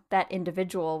 you know, that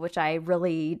individual, which I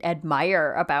really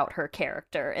admire about her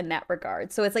character in that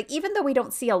regard. So it's like, even though we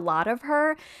don't see a lot of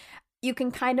her, you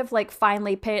can kind of, like,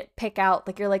 finally pick out,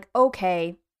 like, you're like,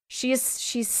 okay, she's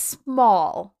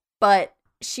small, but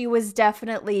she was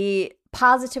definitely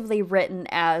positively written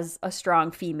as a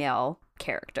strong female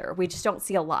character. We just don't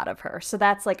see a lot of her. So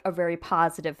that's, like, a very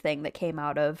positive thing that came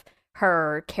out of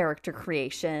her character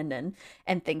creation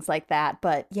and things like that.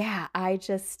 But yeah, I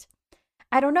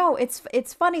I don't know.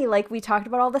 It's funny. Like, we talked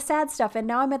about all the sad stuff, and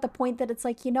now I'm at the point that it's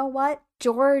like, you know what?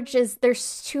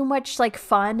 There's too much like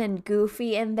fun and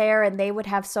goofy in there, and they would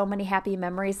have so many happy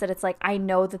memories that it's like, I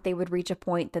know that they would reach a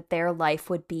point that their life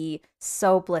would be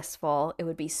so blissful. It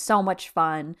would be so much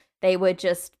fun. They would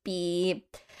just be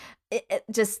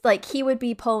just like, he would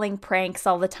be pulling pranks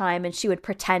all the time, and she would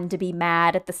pretend to be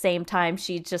mad at the same time.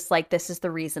 She'd just like, this is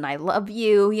the reason I love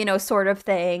you, you know, sort of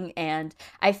thing. And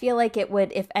I feel like it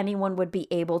would, if anyone would be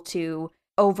able to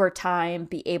over time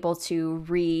be able to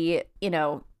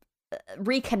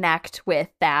reconnect with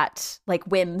that like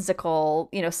whimsical,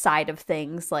 you know, side of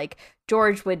things, like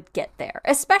George would get there.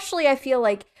 Especially, I feel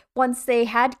like once they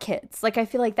had kids, like I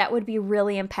feel like that would be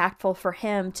really impactful for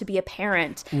him to be a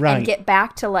parent and get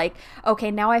back to like, okay,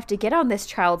 now I have to get on this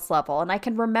child's level, and I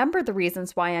can remember the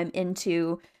reasons why I'm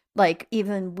into like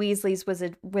even Weasley's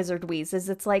Wizard Wheezes.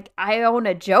 It's like, I own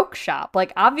a joke shop.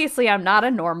 Like, obviously I'm not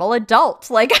a normal adult.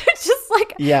 Like, it's just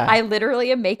like, I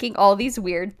literally am making all these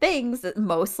weird things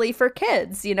mostly for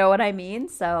kids. You know what I mean?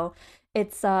 So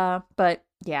it's, but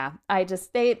yeah,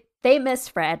 they miss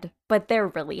Fred, but they're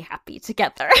really happy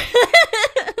together.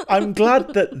 I'm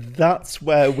glad that that's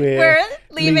where we're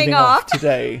leaving off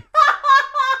today.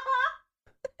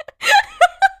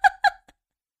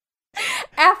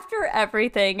 After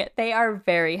everything, they are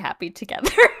very happy together.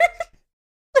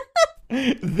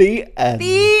 The end.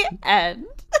 The end.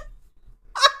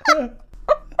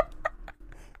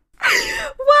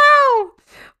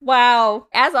 Wow.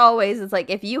 As always, it's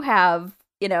like, if you have,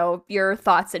 you know, your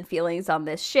thoughts and feelings on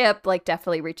this ship, like,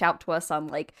 definitely reach out to us on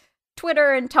like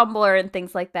Twitter and Tumblr and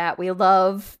things like that. We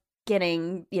love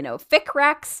getting, you know, fic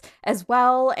recs as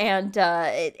well. And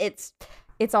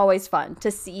it's always fun to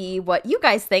see what you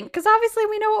guys think, because obviously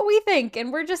we know what we think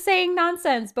and we're just saying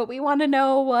nonsense, but we want to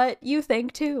know what you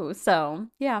think too. So,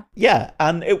 yeah. Yeah,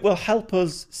 and it will help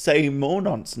us say more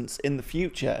nonsense in the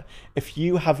future. If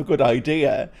you have a good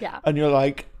idea and you're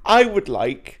like, I would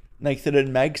like Nathan and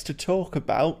Megs to talk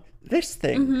about this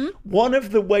thing. One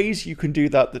of the ways you can do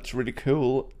that that's really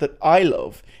cool, that I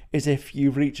love, is if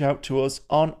you reach out to us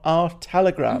on our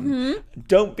Telegram.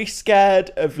 Don't be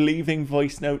scared of leaving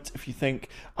voice notes if you think,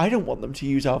 I don't want them to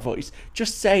use our voice.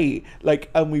 Just say, like,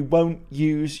 and we won't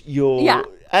use your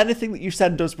anything that you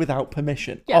send us without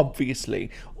permission,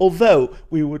 obviously. Although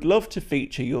we would love to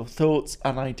feature your thoughts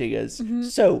and ideas.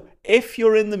 So if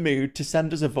you're in the mood to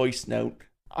send us a voice note,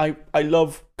 I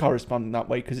love corresponding that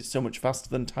way because it's so much faster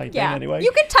than typing anyway.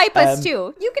 You can type us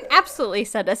too. You can absolutely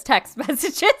send us text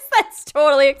messages. That's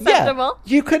totally acceptable.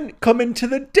 Yeah, you can come into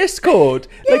the Discord.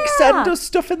 Like, send us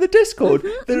stuff in the Discord.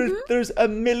 There's a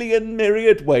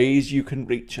myriad ways you can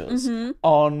reach us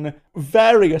on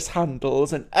various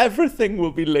handles, and everything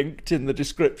will be linked in the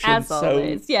description. As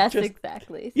always. Yes,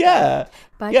 exactly. So,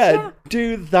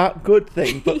 do that good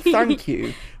thing. But thank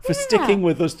you for sticking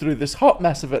with us through this hot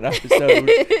mess of an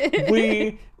episode.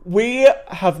 We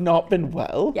have not been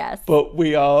well. Yes. But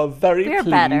we are pleased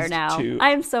better now.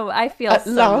 I feel at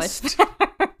so last, much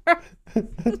better.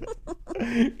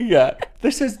 Yeah,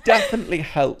 this has definitely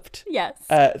helped. Yes.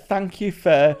 Thank you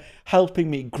for helping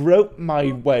me grope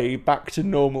my way back to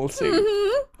normalcy.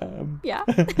 Yeah.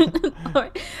 All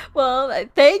right. Well,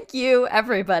 thank you,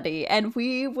 everybody, and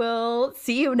we will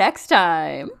see you next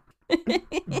time.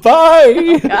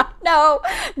 Bye. No,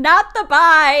 not the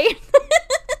bye.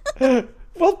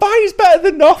 Well, bye is better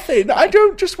than nothing. I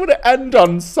don't just want to end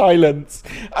on silence.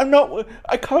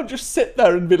 I can't just sit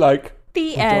there and be like,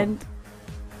 the end.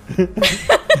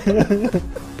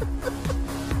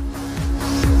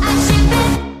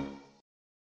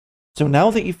 So now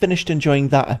that you've finished enjoying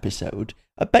that episode,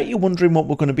 I bet you're wondering what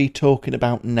we're going to be talking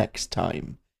about next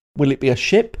time. Will it be a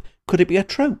ship? Could it be a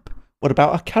trope? What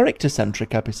about a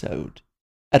character-centric episode?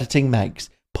 Editing Megs,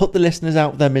 put the listeners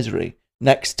out of their misery.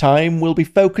 Next time, we'll be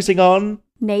focusing on...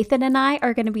 Nathan and I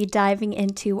are going to be diving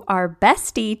into our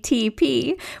bestie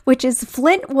TP, which is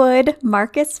Flint Wood,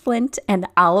 Marcus Flint, and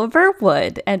Oliver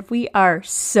Wood, and we are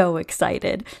so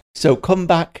excited. So come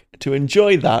back to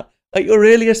enjoy that at your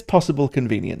earliest possible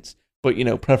convenience, but, you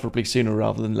know, preferably sooner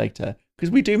rather than later, because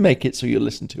we do make it so you'll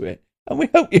listen to it, and we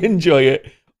hope you enjoy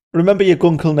it. Remember your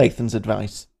Gunkle Nathan's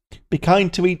advice. Be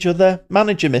kind to each other,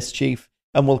 manage your mischief,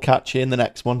 and we'll catch you in the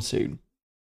next one soon.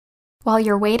 While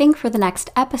you're waiting for the next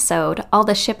episode, all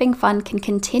the shipping fun can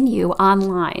continue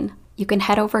online. You can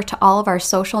head over to all of our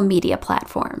social media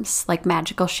platforms, like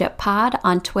Magical Ship Pod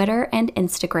on Twitter and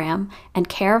Instagram, and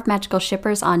Care of Magical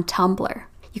Shippers on Tumblr.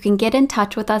 You can get in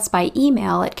touch with us by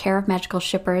email at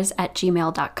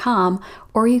careofmagicalshippers@gmail.com,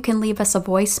 or you can leave us a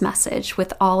voice message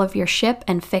with all of your ship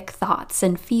and fic thoughts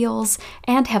and feels,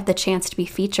 and have the chance to be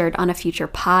featured on a future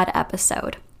pod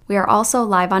episode. We are also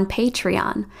live on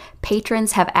Patreon.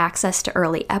 Patrons have access to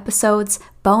early episodes,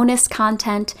 bonus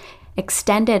content,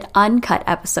 extended uncut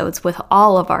episodes with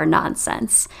all of our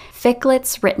nonsense,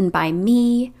 ficlets written by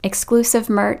me, exclusive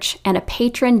merch, and a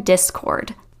patron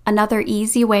Discord. Another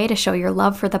easy way to show your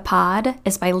love for the pod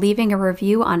is by leaving a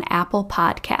review on Apple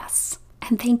Podcasts.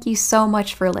 And thank you so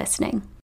much for listening.